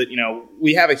 One is that,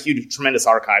 we have a tremendous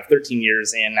archive. 13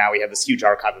 years in now, we have this huge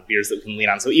archive of beers that we can lean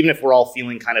on. So even if we're all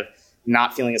feeling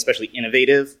not feeling especially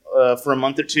innovative for a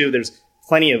month or two, there's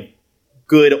plenty of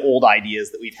good old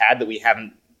ideas that we've had that we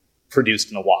haven't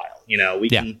produced in a while. We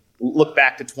can look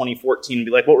back to 2014 and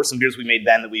be like, what were some beers we made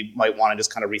then that we might want to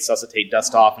just kind of resuscitate,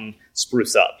 dust off, and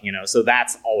spruce up, So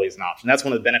that's always an option. That's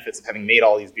one of the benefits of having made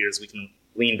all these beers. We can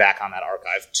lean back on that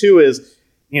archive. Two is,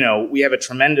 we have a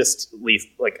tremendously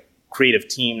creative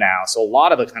team now. So a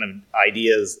lot of the kind of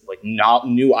ideas,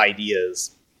 new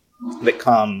ideas that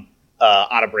come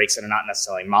out of Breakside are not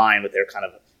necessarily mine, but they're kind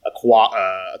of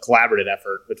a collaborative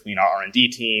effort between our R&D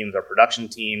teams, our production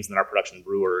teams, and then our production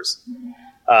brewers.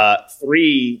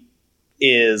 Three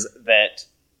is that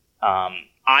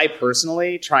I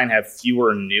personally try and have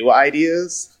fewer new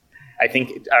ideas. I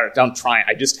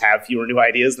just have fewer new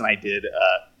ideas than I did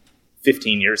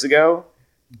 15 years ago.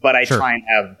 But I try and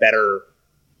have better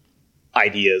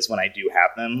ideas when I do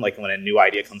have them. Like when a new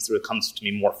idea comes through, it comes to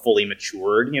me more fully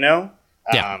matured, kind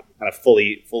of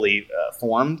fully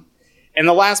formed. And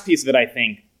the last piece of it, I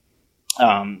think,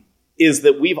 is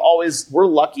that we're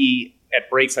lucky at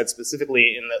Breakside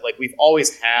specifically in that, like, we've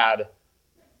always had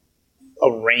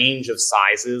a range of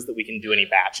sizes that we can do any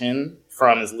batch in,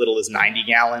 from as little as 90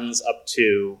 gallons up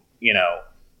to,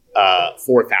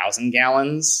 4,000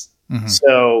 gallons. Mm-hmm.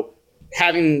 So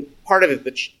having part of it,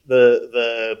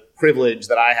 the privilege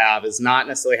that I have is not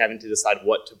necessarily having to decide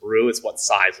what to brew, it's what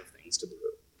size of things to brew.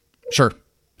 Sure.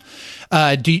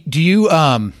 Do you,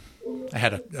 I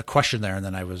had a question there, and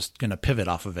then I was going to pivot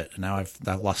off of it, and now I've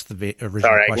lost the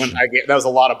original question. That was a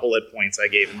lot of bullet points I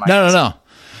gave in my No.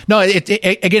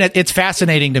 It's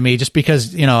fascinating to me, just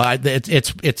because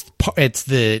it's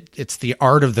the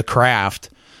art of the craft,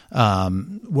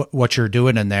 what you're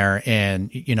doing in there,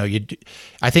 and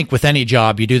I think with any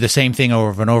job, you do the same thing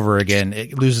over and over again.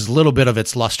 It loses a little bit of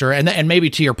its luster, and maybe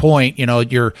to your point,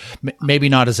 you're maybe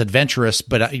not as adventurous,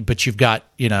 but you've got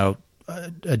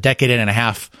a decade and a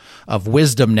half of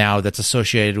wisdom now that's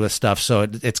associated with stuff. So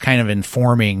it's kind of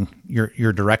informing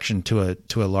your direction to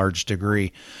a large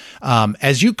degree.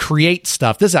 As you create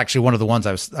stuff, this is actually one of the ones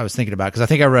I was thinking about, because I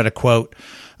think I read a quote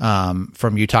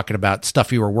from you talking about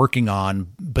stuff you were working on,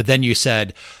 but then you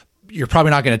said you're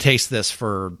probably not going to taste this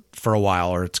for a while,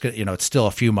 or it's still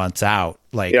a few months out.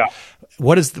 Like, yeah.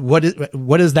 What is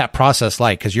that process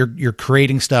like? Because you're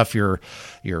creating stuff. I'm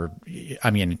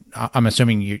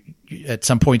assuming you at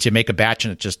some points you make a batch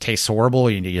and it just tastes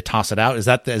horrible. You toss it out. Is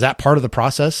that part of the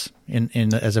process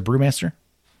in as a brewmaster?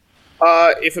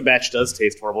 If a batch does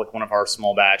taste horrible, like one of our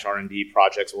small batch R&D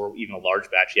projects, or even a large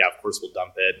batch, yeah, of course we'll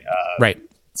dump it. Right.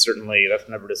 Certainly, that's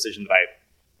never a decision that I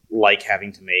like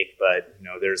having to make, but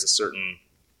there's a certain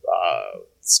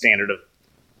standard of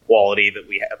quality that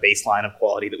a baseline of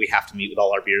quality that we have to meet with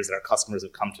all our beers that our customers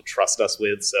have come to trust us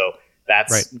with. So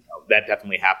that's right. That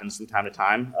definitely happens from time to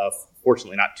time.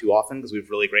 Fortunately, not too often, because we have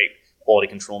really great quality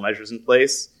control measures in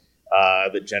place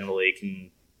that generally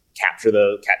can catch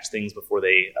things before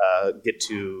they get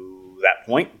to that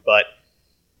point. But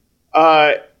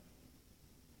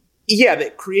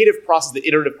the creative process, the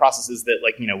iterative process is that,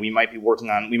 we might be working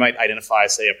on, we might identify,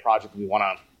 say, a project we want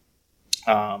to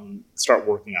start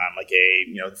working on,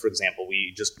 for example,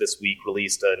 we just this week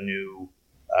released a new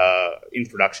in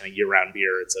production, a year-round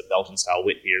beer. It's a Belgian-style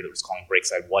wit beer that we're calling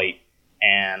Breakside White,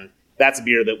 and that's a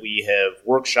beer that we have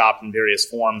workshopped in various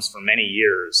forms for many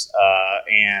years.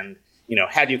 And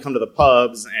had you come to the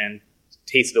pubs and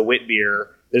tasted a wit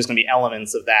beer, there's going to be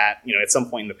elements of that. At some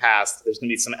point in the past, there's going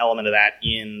to be some element of that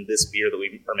in this beer that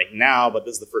we are making now. But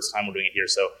this is the first time we're doing it here,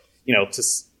 so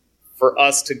for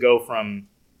us to go from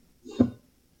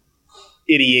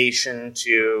ideation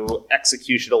to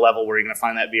execution at a level where you're going to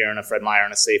find that beer in a Fred Meyer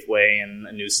in a Safeway and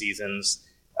a New Seasons,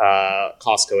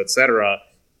 Costco, etc.,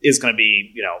 is going to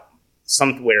be,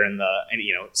 somewhere in the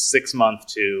 6 month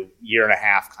to year and a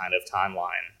half kind of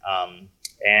timeline.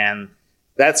 And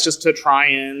that's just to try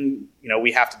and,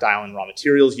 we have to dial in raw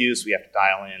materials use. We have to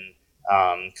dial in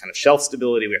kind of shelf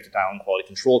stability. We have to dial in quality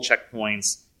control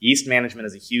checkpoints. Yeast management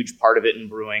is a huge part of it in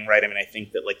brewing, right? I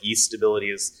think that yeast stability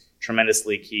is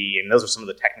tremendously key, and those are some of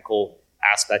the technical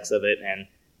aspects of it. And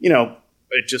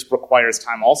it just requires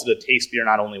time also to taste beer,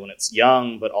 not only when it's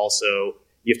young, but also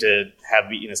you have to have,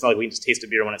 it's not like we can just taste a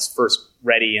beer when it's first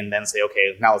ready and then say,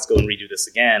 okay, now let's go and redo this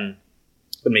again,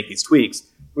 but make these tweaks.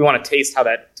 We want to taste how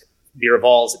that beer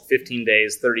evolves at 15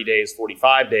 days, 30 days,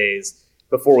 45 days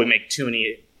before we make too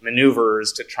many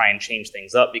maneuvers to try and change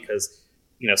things up, because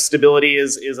stability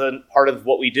is a part of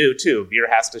what we do too. Beer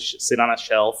has to sit on a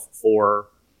shelf for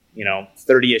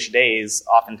 30-ish days,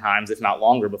 oftentimes, if not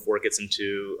longer, before it gets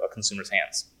into a consumer's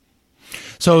hands.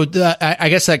 So I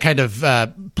guess that kind of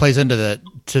plays into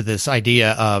this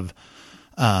idea of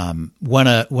when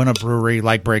a brewery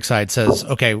like Breakside says,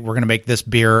 okay, we're going to make this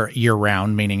beer year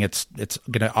round, meaning it's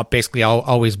going to basically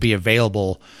always be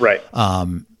available. Right.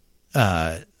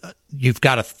 You've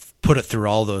got to put it through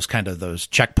all those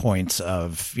checkpoints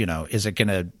of,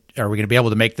 are we going to be able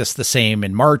to make this the same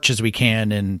in March as we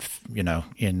can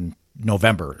in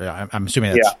November? I'm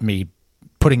assuming that's me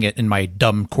putting it in my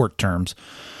dumb court terms.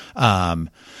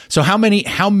 So how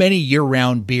many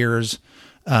year-round beers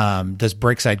does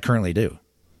Breakside currently do?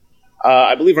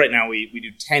 I believe right now we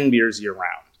do 10 beers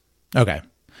year-round. Okay.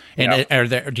 And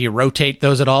do you rotate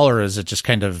those at all, or is it just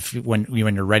kind of when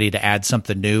you're ready to add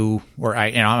something new? Or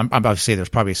I'm about to say there's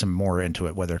probably some more into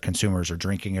it, whether consumers are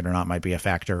drinking it or not might be a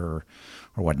factor or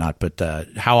whatnot. But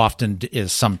how often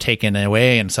is some taken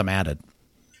away and some added?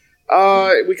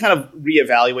 We kind of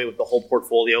reevaluate what the whole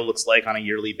portfolio looks like on a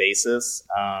yearly basis.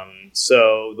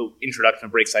 So the introduction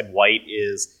of Breakside White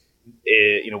is,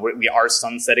 we are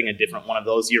sunsetting a different one of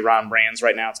those year-round brands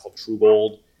right now. It's called True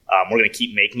Gold. We're going to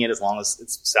keep making it as long as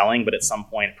it's selling, but at some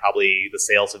point, probably the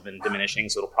sales have been diminishing,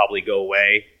 so it'll probably go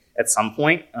away at some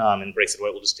point. And Breakside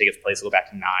White will just take its place. It'll go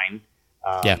back to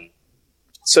 9.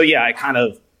 So yeah, I kind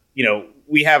of,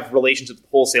 we have relationships with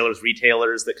wholesalers,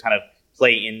 retailers that kind of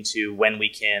play into when we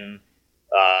can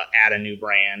add a new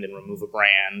brand and remove a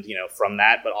brand, from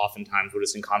that. But oftentimes we're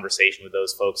just in conversation with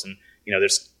those folks, and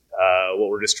there's what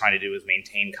we're just trying to do is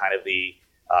maintain kind of the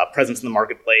presence in the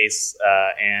marketplace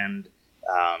and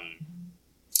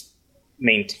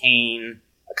maintain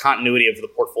a continuity of the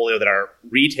portfolio that our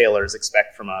retailers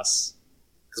expect from us.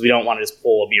 Because we don't want to just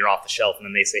pull a beer off the shelf and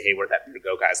then they say, "Hey, where'd that beer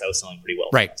go, guys? That was selling pretty well."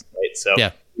 Right. So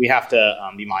we have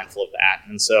to be mindful of that.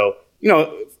 And so,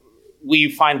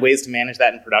 we find ways to manage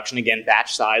that in production. Again,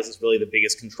 batch size is really the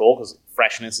biggest control because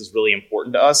freshness is really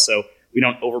important to us. So we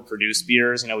don't overproduce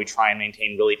beers. We try and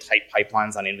maintain really tight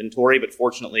pipelines on inventory. But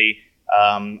fortunately,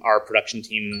 our production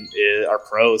team are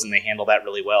pros and they handle that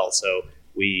really well. So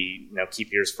we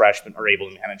keep beers fresh but are able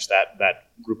to manage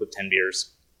that group of 10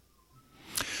 beers.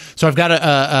 So I've got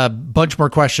a bunch more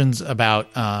questions about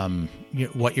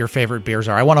what your favorite beers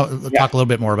are. I want to talk a little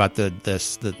bit more about the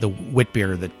wit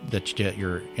beer that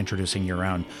you're introducing year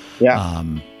round. Yeah.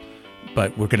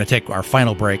 But we're going to take our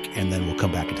final break and then we'll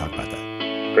come back and talk about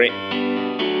that. Great.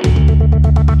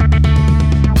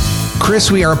 Chris,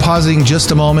 we are pausing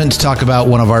just a moment to talk about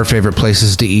one of our favorite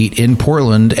places to eat in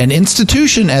Portland, an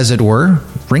institution, as it were,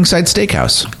 RingSide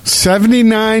Steakhouse.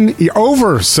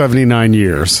 Over 79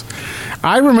 years.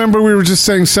 I remember we were just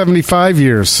saying 75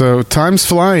 years, so time's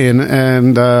flying,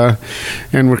 and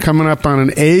we're coming up on an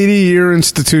 80-year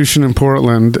institution in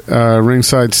Portland,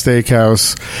 RingSide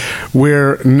Steakhouse,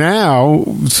 where now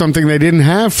something they didn't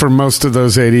have for most of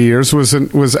those 80 years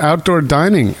was outdoor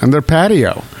dining, and their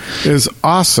patio is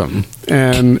awesome.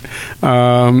 And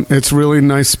it's a really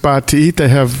nice spot to eat. They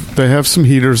have some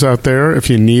heaters out there if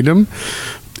you need them.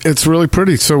 It's really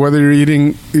pretty. So whether you're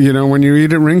eating, when you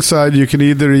eat at RingSide, you can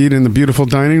either eat in the beautiful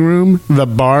dining room, the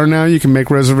bar now, you can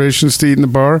make reservations to eat in the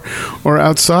bar, or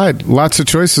outside. Lots of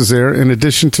choices there, in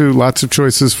addition to lots of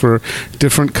choices for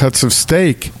different cuts of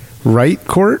steak. Right,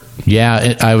 Court?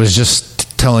 Yeah, I was just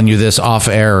telling you this off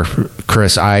air,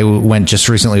 Chris. I went just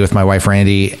recently with my wife,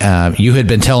 Randy. You had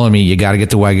been telling me you got to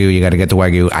get the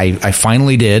Wagyu. I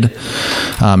finally did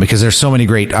because there's so many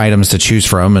great items to choose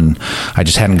from, and I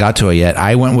just hadn't got to it yet.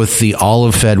 I went with the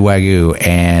olive-fed Wagyu,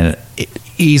 and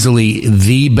easily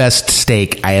the best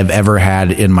steak I have ever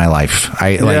had in my life.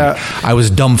 I was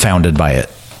dumbfounded by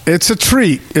it. It's a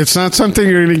treat. It's not something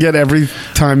you're going to get every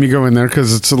time you go in there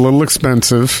because it's a little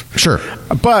expensive. Sure.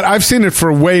 But I've seen it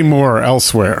for way more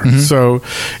elsewhere. Mm-hmm. So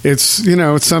it's,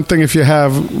 it's something if you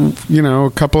have, a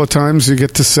couple of times you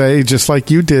get to say, just like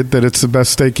you did, that it's the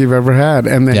best steak you've ever had.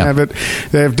 And they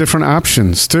have different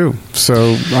options too.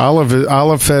 So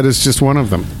olive fed is just one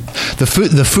of them.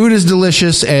 The food is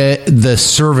delicious. The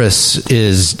service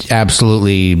is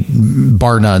absolutely,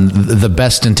 bar none, the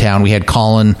best in town. We had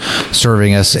Colin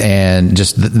serving us, and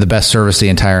just the best service the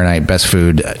entire night. Best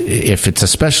food. If it's a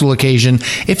special occasion,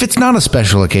 if it's not a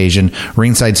special occasion,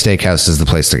 RingSide Steakhouse is the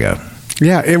place to go.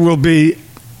 Yeah, it will be.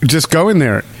 Just go in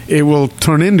there. It will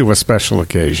turn into a special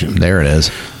occasion. There it is.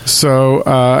 So,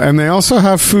 and they also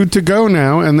have food to go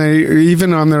now, and they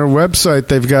even on their website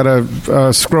they've got a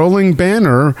scrolling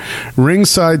banner.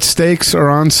 RingSide steaks are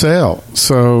on sale,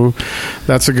 so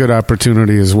that's a good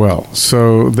opportunity as well.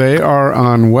 So they are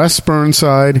on West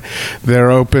Burnside. They're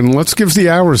open. Let's give the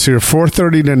hours here: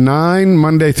 4:30 to 9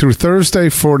 Monday through Thursday,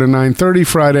 4 to 9:30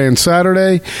 Friday and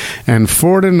Saturday, and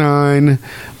 4 to 9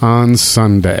 on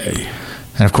Sunday.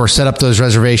 And, of course, set up those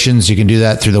reservations. You can do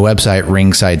that through the website,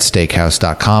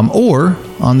 ringsidesteakhouse.com, or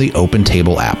on the Open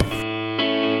Table app.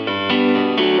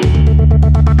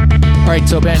 All right,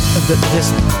 so, Ben,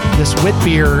 this wit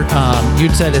beer,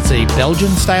 you'd said it's a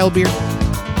Belgian-style beer?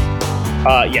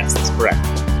 Yes, that's correct.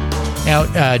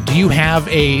 Now, do you have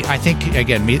I think,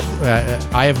 again,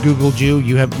 I have Googled you.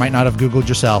 You might not have Googled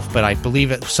yourself, but I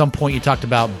believe at some point you talked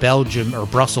about Belgium or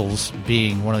Brussels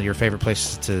being one of your favorite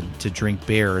places to drink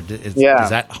beer. Does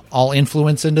that all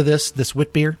influence into this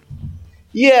wit beer?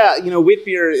 Yeah, wit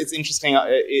beer, it's interesting,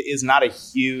 is not a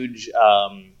huge,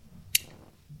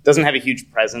 doesn't have a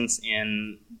huge presence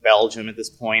in Belgium at this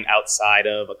point outside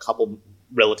of a couple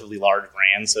relatively large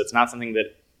brands. So it's not something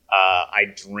that I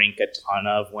drink a ton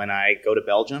of when I go to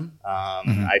Belgium.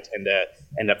 I tend to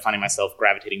end up finding myself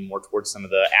gravitating more towards some of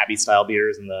the Abbey style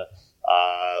beers and the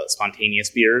spontaneous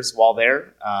beers while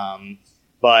there.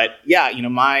 But yeah,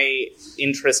 my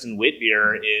interest in wit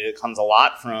beer comes a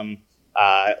lot from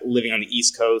living on the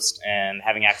East Coast and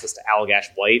having access to Allagash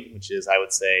White, which is, I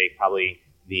would say, probably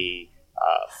the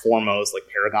foremost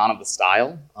paragon of the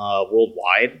style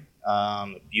worldwide.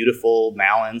 Beautiful,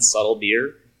 balanced, subtle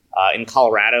beer. In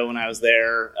Colorado, when I was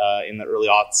there in the early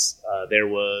aughts, there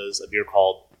was a beer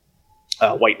called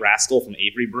White Rascal from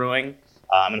Avery Brewing.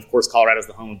 And of course, Colorado is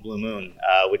the home of Blue Moon,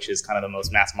 which is kind of the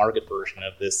most mass market version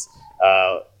of this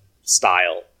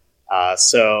style.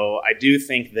 So I do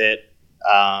think that,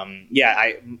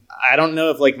 I don't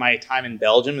know if my time in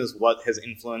Belgium is what has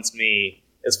influenced me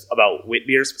about wit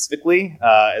beer specifically,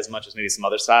 as much as maybe some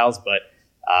other styles. But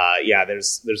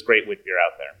there's great wit beer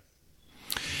out there.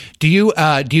 Do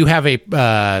you have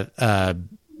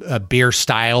a beer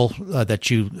style that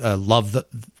you love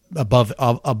above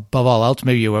all else?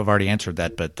 Maybe you have already answered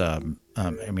that, but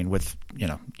with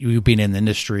you being in the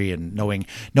industry and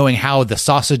knowing how the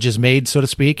sausage is made, so to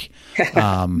speak.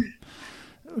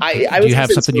 I was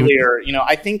have something earlier.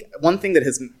 I think one thing that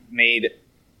has made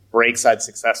Breakside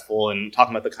successful, and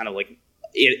talking about the kind of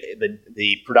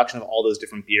the production of all those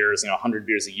different beers, 100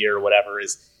 beers a year or whatever,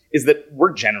 is that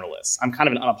we're generalists. I'm kind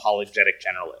of an unapologetic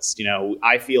generalist.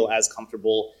 I feel as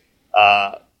comfortable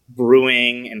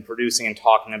brewing and producing and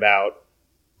talking about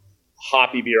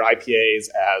hoppy beer IPAs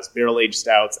as barrel-aged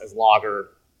stouts, as lager,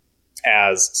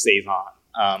 as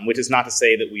saison, which is not to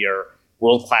say that we are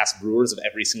world-class brewers of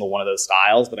every single one of those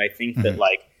styles, but I think that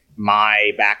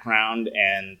my background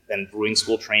and then brewing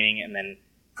school training and then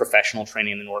professional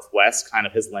training in the Northwest kind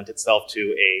of has lent itself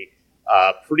to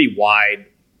a pretty wide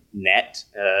net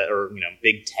or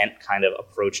big tent kind of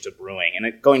approach to brewing.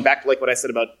 And going back to what I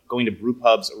said about going to brew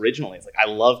pubs originally, it's I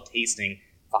love tasting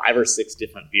 5 or 6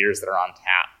 different beers that are on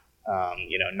tap,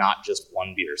 not just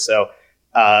one beer. So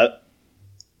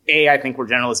A, I think we're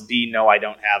generalists. B, no, I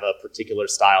don't have a particular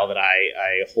style that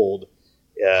I hold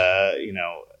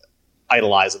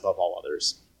idolize above all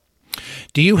others.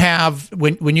 Do you have,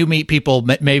 when you meet people,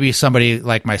 maybe somebody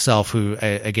like myself who,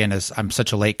 again, I'm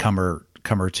such a late comer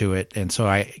to it, and so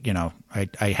I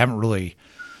haven't really,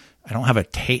 I don't have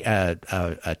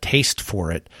a taste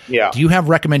for it. Yeah. Do you have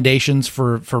recommendations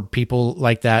for people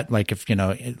like that? If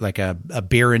a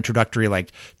beer introductory,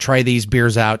 try these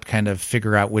beers out, kind of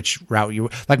figure out which route you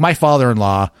my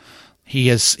father-in-law. He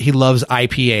loves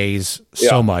IPAs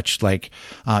so much.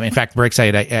 In fact,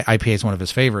 Breakside IPA is one of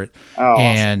his favorite. Oh,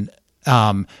 and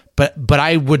but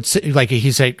I would say,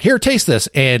 he'd say, here, taste this,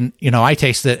 and I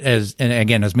taste it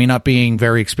as me not being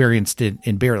very experienced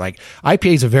in beer.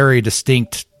 IPA is a very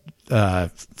distinct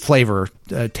flavor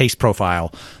taste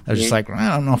profile. I was just I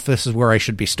don't know if this is where I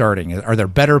should be starting. Are there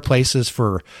better places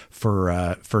for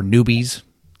newbies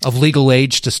of legal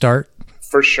age to start?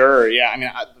 For sure,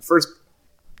 yeah.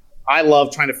 I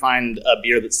love trying to find a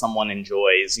beer that someone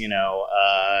enjoys.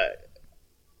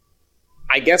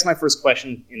 I guess my first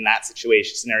question in that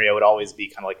scenario would always be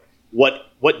kind of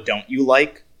what don't you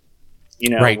like?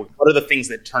 Right. What are the things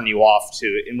that turn you off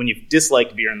to? And when you've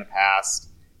disliked beer in the past,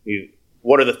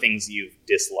 what are the things you've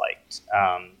disliked?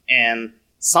 And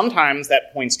sometimes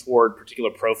that points toward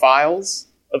particular profiles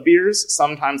of beers.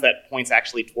 Sometimes that points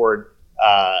actually toward,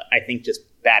 I think, just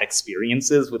bad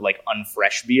experiences with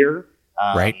unfresh beer.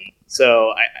 Right.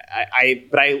 So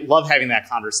but I love having that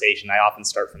conversation. I often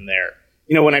start from there.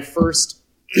 When I first,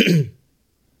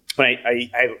 when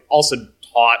I've also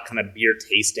taught kind of beer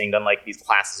tasting, done these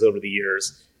classes over the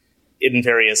years in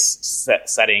various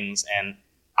settings. And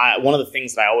one of the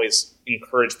things that I always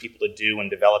encourage people to do when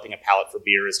developing a palate for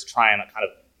beer is to try and kind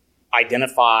of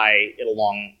identify it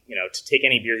along, to take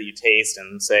any beer that you taste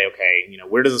and say, okay,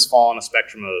 where does this fall on a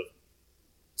spectrum of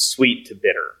sweet to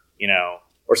bitter,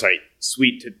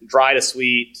 sweet to dry to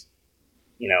sweet,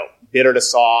 bitter to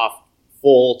soft,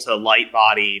 full to light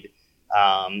bodied,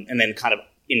 and then kind of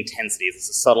intensity. Is this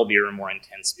a subtle beer or more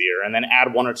intense beer? And then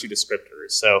add 1 or 2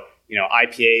 descriptors. So,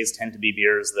 IPAs tend to be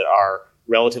beers that are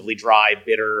relatively dry,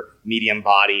 bitter, medium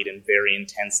bodied, and very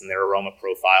intense in their aroma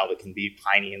profile that can be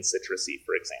piney and citrusy,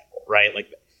 for example, right?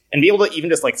 And be able to even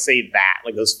just say that,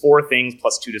 those 4 things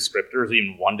plus 2 descriptors, or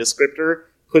even 1 descriptor,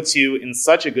 puts you in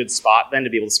such a good spot then to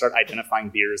be able to start identifying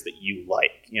beers that you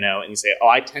like, and you say, oh,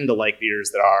 I tend to like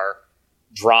beers that are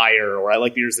drier, or I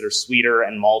like beers that are sweeter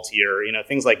and maltier,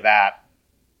 things like that.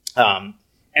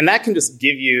 And that can just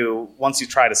give you, once you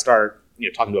try to start,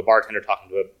 talking to a bartender, talking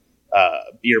to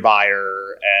a beer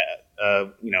buyer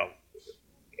at,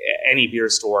 any beer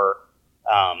store,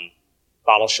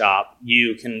 bottle shop,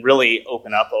 you can really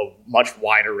open up a much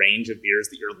wider range of beers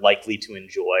that you're likely to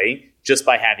enjoy just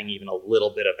by having even a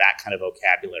little bit of that kind of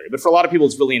vocabulary. But for a lot of people,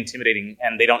 it's really intimidating,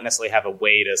 and they don't necessarily have a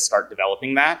way to start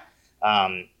developing that.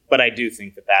 But I do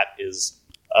think that is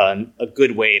a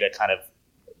good way to kind of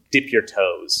dip your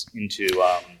toes into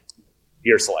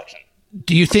beer selection.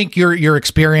 Do you think your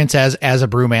experience as a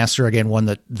brewmaster, again, one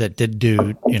that did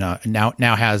do,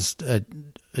 now has a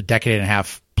decade and a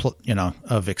half,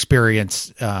 of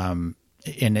experience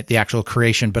in the actual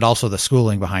creation, but also the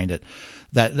schooling behind it,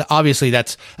 that obviously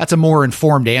that's a more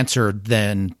informed answer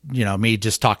than, me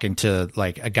just talking to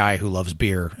like a guy who loves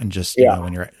beer and just,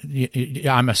 when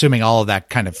I'm assuming all of that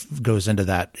kind of goes into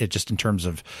that, it just in terms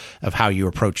of how you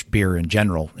approach beer in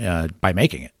general, by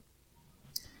making it.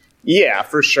 Yeah,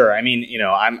 for sure. I mean,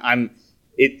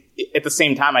 at the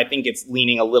same time, I think it's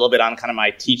leaning a little bit on kind of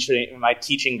my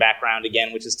teaching background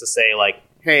again, which is to say like,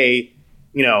 hey,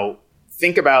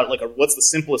 think about like what's the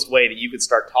simplest way that you could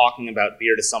start talking about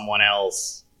beer to someone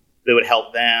else that would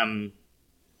help them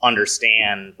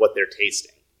understand what they're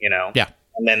tasting, Yeah.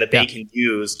 And then that they can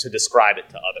use to describe it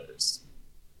to others.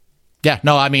 Yeah,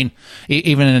 no, I mean,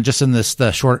 even in this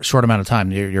the short amount of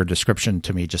time, your description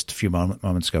to me just a few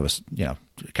moments ago was,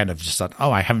 kind of just thought,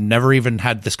 oh, I have never even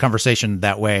had this conversation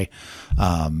that way,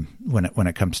 when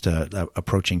it comes to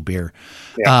approaching beer.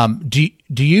 Yeah.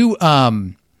 Do you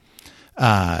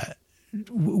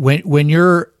when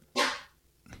you're,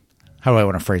 how do I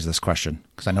want to phrase this question?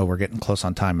 Because I know we're getting close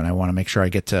on time, and I want to make sure I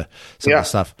get to some of the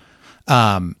stuff.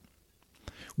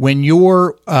 When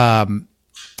you're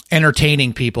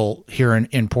entertaining people here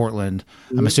in Portland,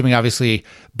 I'm assuming obviously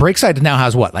Breakside now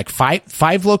has what, like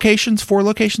five locations, 4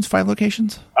 locations, 5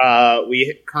 locations?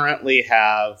 We currently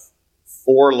have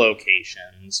 4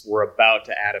 locations. We're about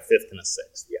to add a 5th and a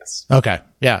 6th. Yes. Okay.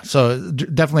 Yeah. So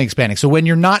definitely expanding. So when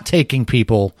you're not taking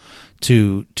people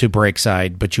to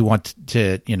Breakside, but you want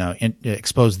to,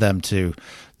 expose them to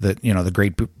the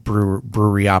great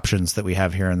brewery options that we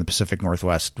have here in the Pacific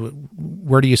Northwest,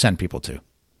 where do you send people to?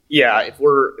 Yeah, if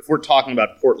we're talking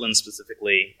about Portland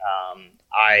specifically,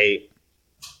 I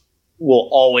will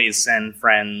always send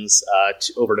friends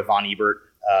over to Von Ebert.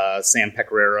 Sam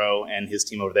Pecoraro and his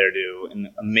team over there do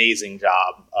an amazing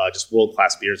job. Just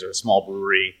world-class beers. They're a small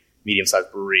brewery,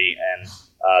 medium-sized brewery, and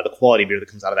the quality of beer that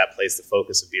comes out of that place, the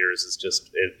focus of beers is just,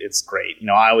 it's great.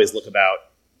 I always look about,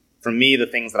 for me, the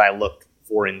things that I look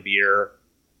for in beer,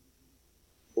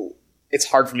 it's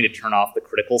hard for me to turn off the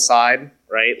critical side,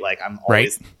 right? Like I'm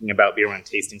always thinking about beer when I'm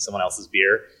tasting someone else's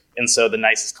beer. And so the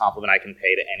nicest compliment I can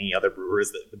pay to any other brewer is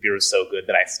that the beer is so good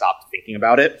that I stopped thinking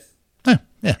about it.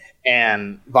 Yeah.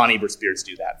 And Von Ebert's beers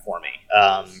do that for me.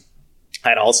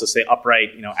 I'd also say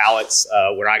Upright, Alex,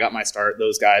 where I got my start,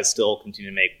 those guys still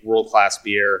continue to make world-class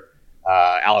beer.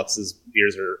 Alex's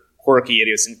beers are quirky,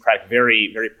 idiosyncratic, very,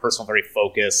 very personal, very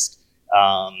focused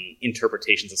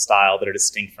interpretations of style that are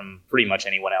distinct from pretty much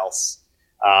anyone else.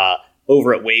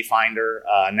 Over at Wayfinder,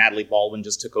 Natalie Baldwin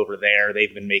just took over there.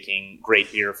 They've been making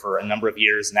great beer for a number of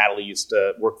years. Natalie used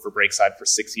to work for Breakside for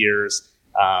 6 years.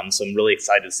 So I'm really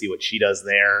excited to see what she does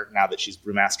there now that she's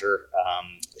brewmaster.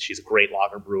 She's a great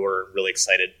lager brewer. Really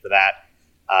excited for that.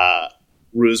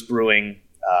 Ruse Brewing,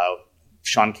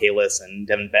 Sean Kalis and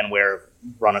Devin Benware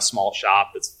run a small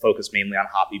shop that's focused mainly on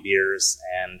hoppy beers,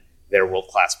 and they're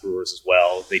world-class brewers as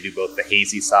well. They do both the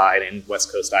hazy side and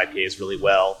West Coast IPAs really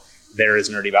well. They're as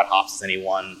nerdy about hops as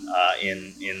anyone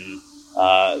in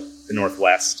the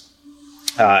Northwest.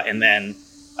 And then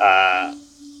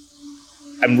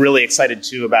I'm really excited,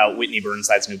 too, about Whitney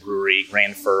Burnside's new brewery,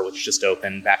 Grand Fur, which just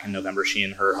opened back in November. She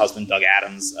and her husband, Doug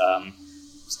Adams,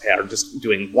 are just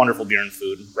doing wonderful beer and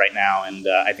food right now, and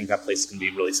I think that place is going to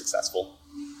be really successful.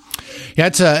 Yeah,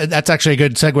 that's actually a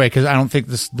good segue, because I don't think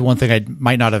the one thing I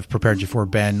might not have prepared you for,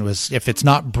 Ben, was if it's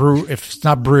not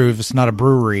a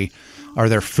brewery, are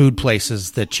there food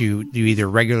places that you either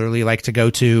regularly like to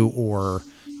go to, or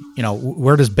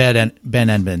where does Ben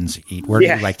Edmunds eat? Where do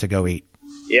you like to go eat?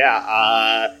 Yeah,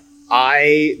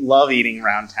 I love eating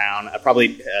around town.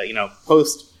 Probably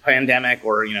post pandemic,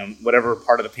 or whatever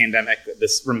part of the pandemic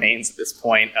this remains at this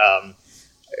point.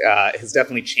 Has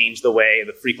definitely changed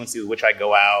the frequency with which I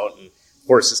go out, and of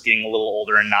course just getting a little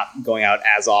older and not going out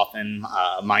as often,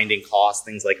 minding costs,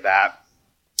 things like that.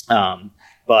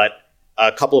 But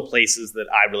a couple of places that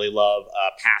I really love,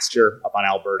 Pasture up on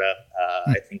Alberta.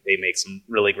 I think they make some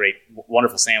really great,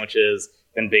 wonderful sandwiches.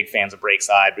 Been big fans of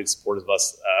Breakside, big supporters of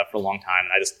us for a long time,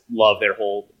 and I just love their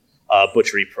whole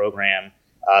butchery program.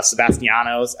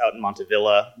 Sebastiano's out in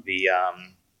Montevilla, the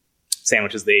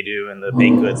sandwiches they do and the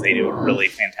baked goods they do are really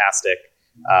fantastic.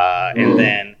 And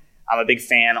then I'm a big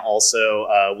fan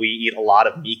also. We eat a lot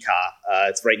of Mika.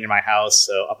 It's right near my house.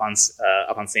 So up on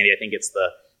Sandy, I think it's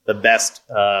the best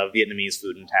Vietnamese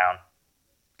food in town.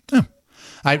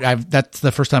 That's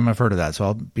the first time I've heard of that, so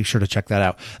I'll be sure to check that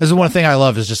out. This is one thing I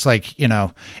love is just like,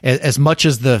 as much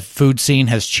as the food scene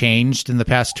has changed in the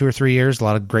past 2 or 3 years, a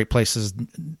lot of great places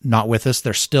not with us.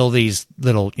 There's still these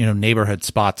little, neighborhood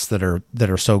spots that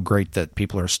are so great that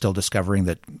people are still discovering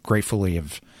that gratefully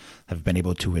have been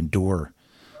able to endure.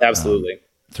 Absolutely.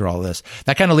 Through all of this.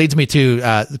 That kind of leads me to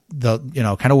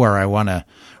kind of where I want to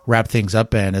wrap things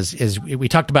up in is we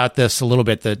talked about this a little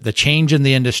bit, the change in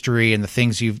the industry and the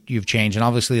things you've changed, and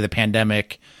obviously the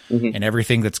pandemic and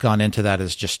everything that's gone into that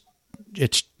is just,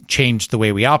 it's changed the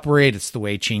way we operate. It's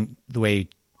changed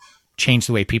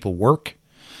the way people work.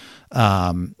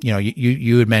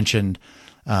 You had mentioned,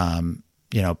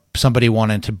 somebody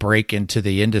wanting to break into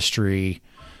the industry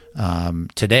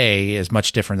today is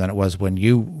much different than it was when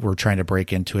you were trying to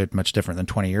break into it, much different than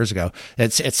 20 years ago.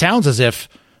 It sounds as if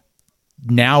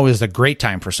now is a great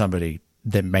time for somebody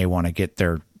that may want to get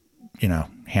their,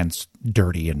 hands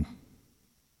dirty and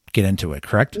get into it,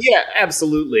 correct? Yeah,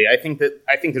 absolutely. I think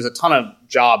there's a ton of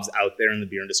jobs out there in the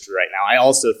beer industry right now. I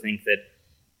also think that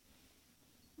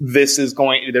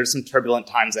there's some turbulent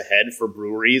times ahead for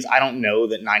breweries. I don't know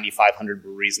that 9,500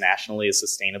 breweries nationally is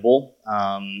sustainable,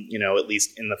 at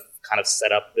least in the kind of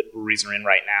setup that breweries are in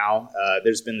right now.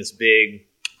 There's been this big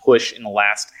push in the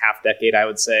last half decade, I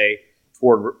would say,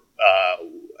 toward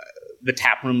the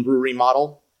taproom brewery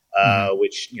model,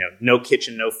 which, no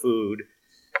kitchen, no food.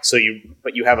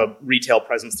 But you have a retail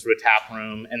presence through a tap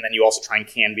room, and then you also try and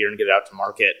can beer and get it out to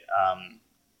market.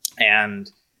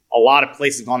 And a lot of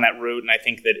places go on that route, and I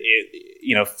think that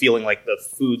feeling like the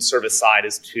food service side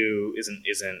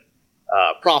isn't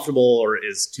profitable or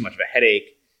is too much of a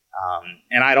headache.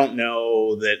 And I don't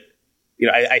know that,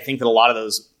 I think that a lot of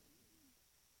those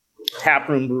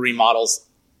taproom brewery models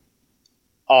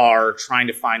are trying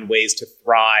to find ways to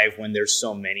thrive when there's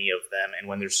so many of them and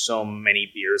when there's so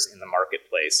many beers in the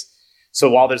marketplace. So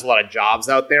while there's a lot of jobs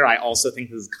out there, I also think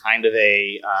this is kind of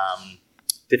a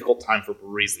difficult time for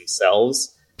breweries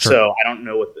themselves. Sure. So I don't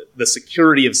know what the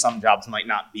security of some jobs might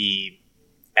not be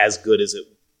as good as it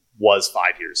was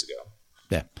 5 years ago.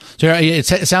 Yeah. So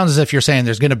it sounds as if you're saying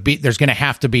there's going to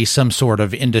have to be some sort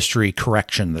of industry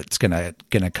correction that's going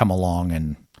to come along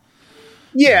and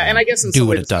and I guess in some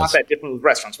ways it's not that different with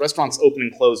restaurants. Restaurants open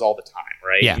and close all the time,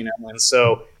 right? Yeah. And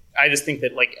so I just think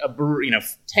that like a brewery,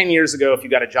 10 years ago, if you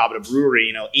got a job at a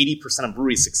brewery, 80% of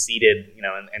breweries succeeded,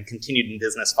 and continued in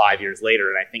business 5 years later.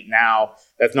 And I think now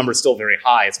that number is still very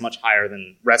high. It's much higher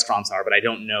than restaurants are, but I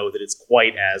don't know that it's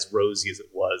quite as rosy as it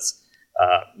was,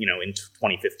 in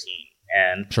 2015.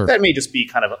 And that may just be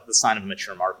kind of the sign of a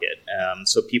mature market.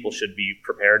 So people should be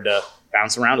prepared to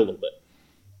bounce around a little bit.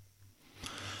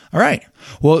 All right.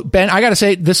 Well, Ben, I got to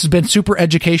say, this has been super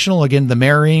educational. Again, the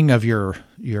marrying of your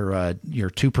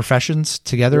two professions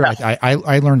together. Yeah.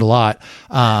 I learned a lot.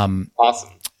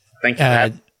 Awesome. Thank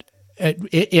you.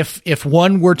 If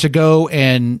one were to go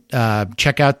and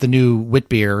check out the new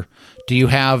witbier, do you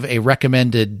have a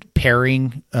recommended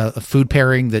pairing, a food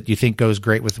pairing that you think goes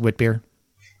great with witbier?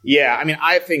 Yeah, I mean,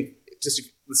 I think just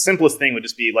the simplest thing would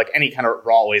just be like any kind of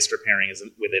raw oyster pairing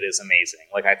with it is amazing.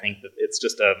 Like I think that it's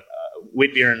just a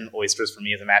witbier and oysters for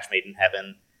me is a match made in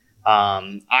heaven.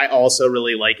 I also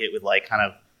really like it with like kind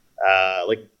of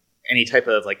like any type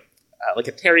of like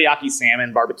a teriyaki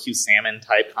salmon, barbecue salmon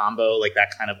type combo, like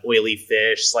that kind of oily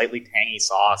fish, slightly tangy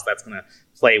sauce. That's going to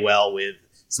play well with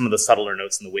some of the subtler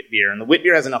notes in the witbier. And the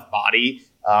witbier has enough body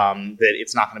that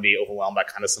it's not going to be overwhelmed by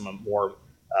kind of some more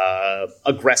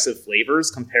aggressive flavors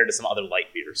compared to some other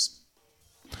light beers.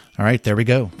 All right, there we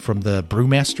go. From the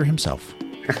brewmaster himself.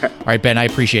 All right, Ben, I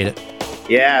appreciate it.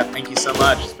 Yeah, thank you so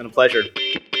much. It's been a pleasure.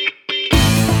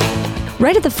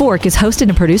 Right at the Fork is hosted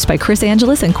and produced by Chris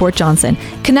Angeles and Court Johnson.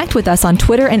 Connect with us on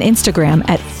Twitter and Instagram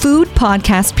at Food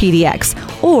Podcast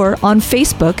PDX or on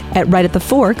Facebook at Right at the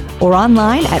Fork or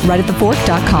online at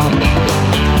rightatthefork.com.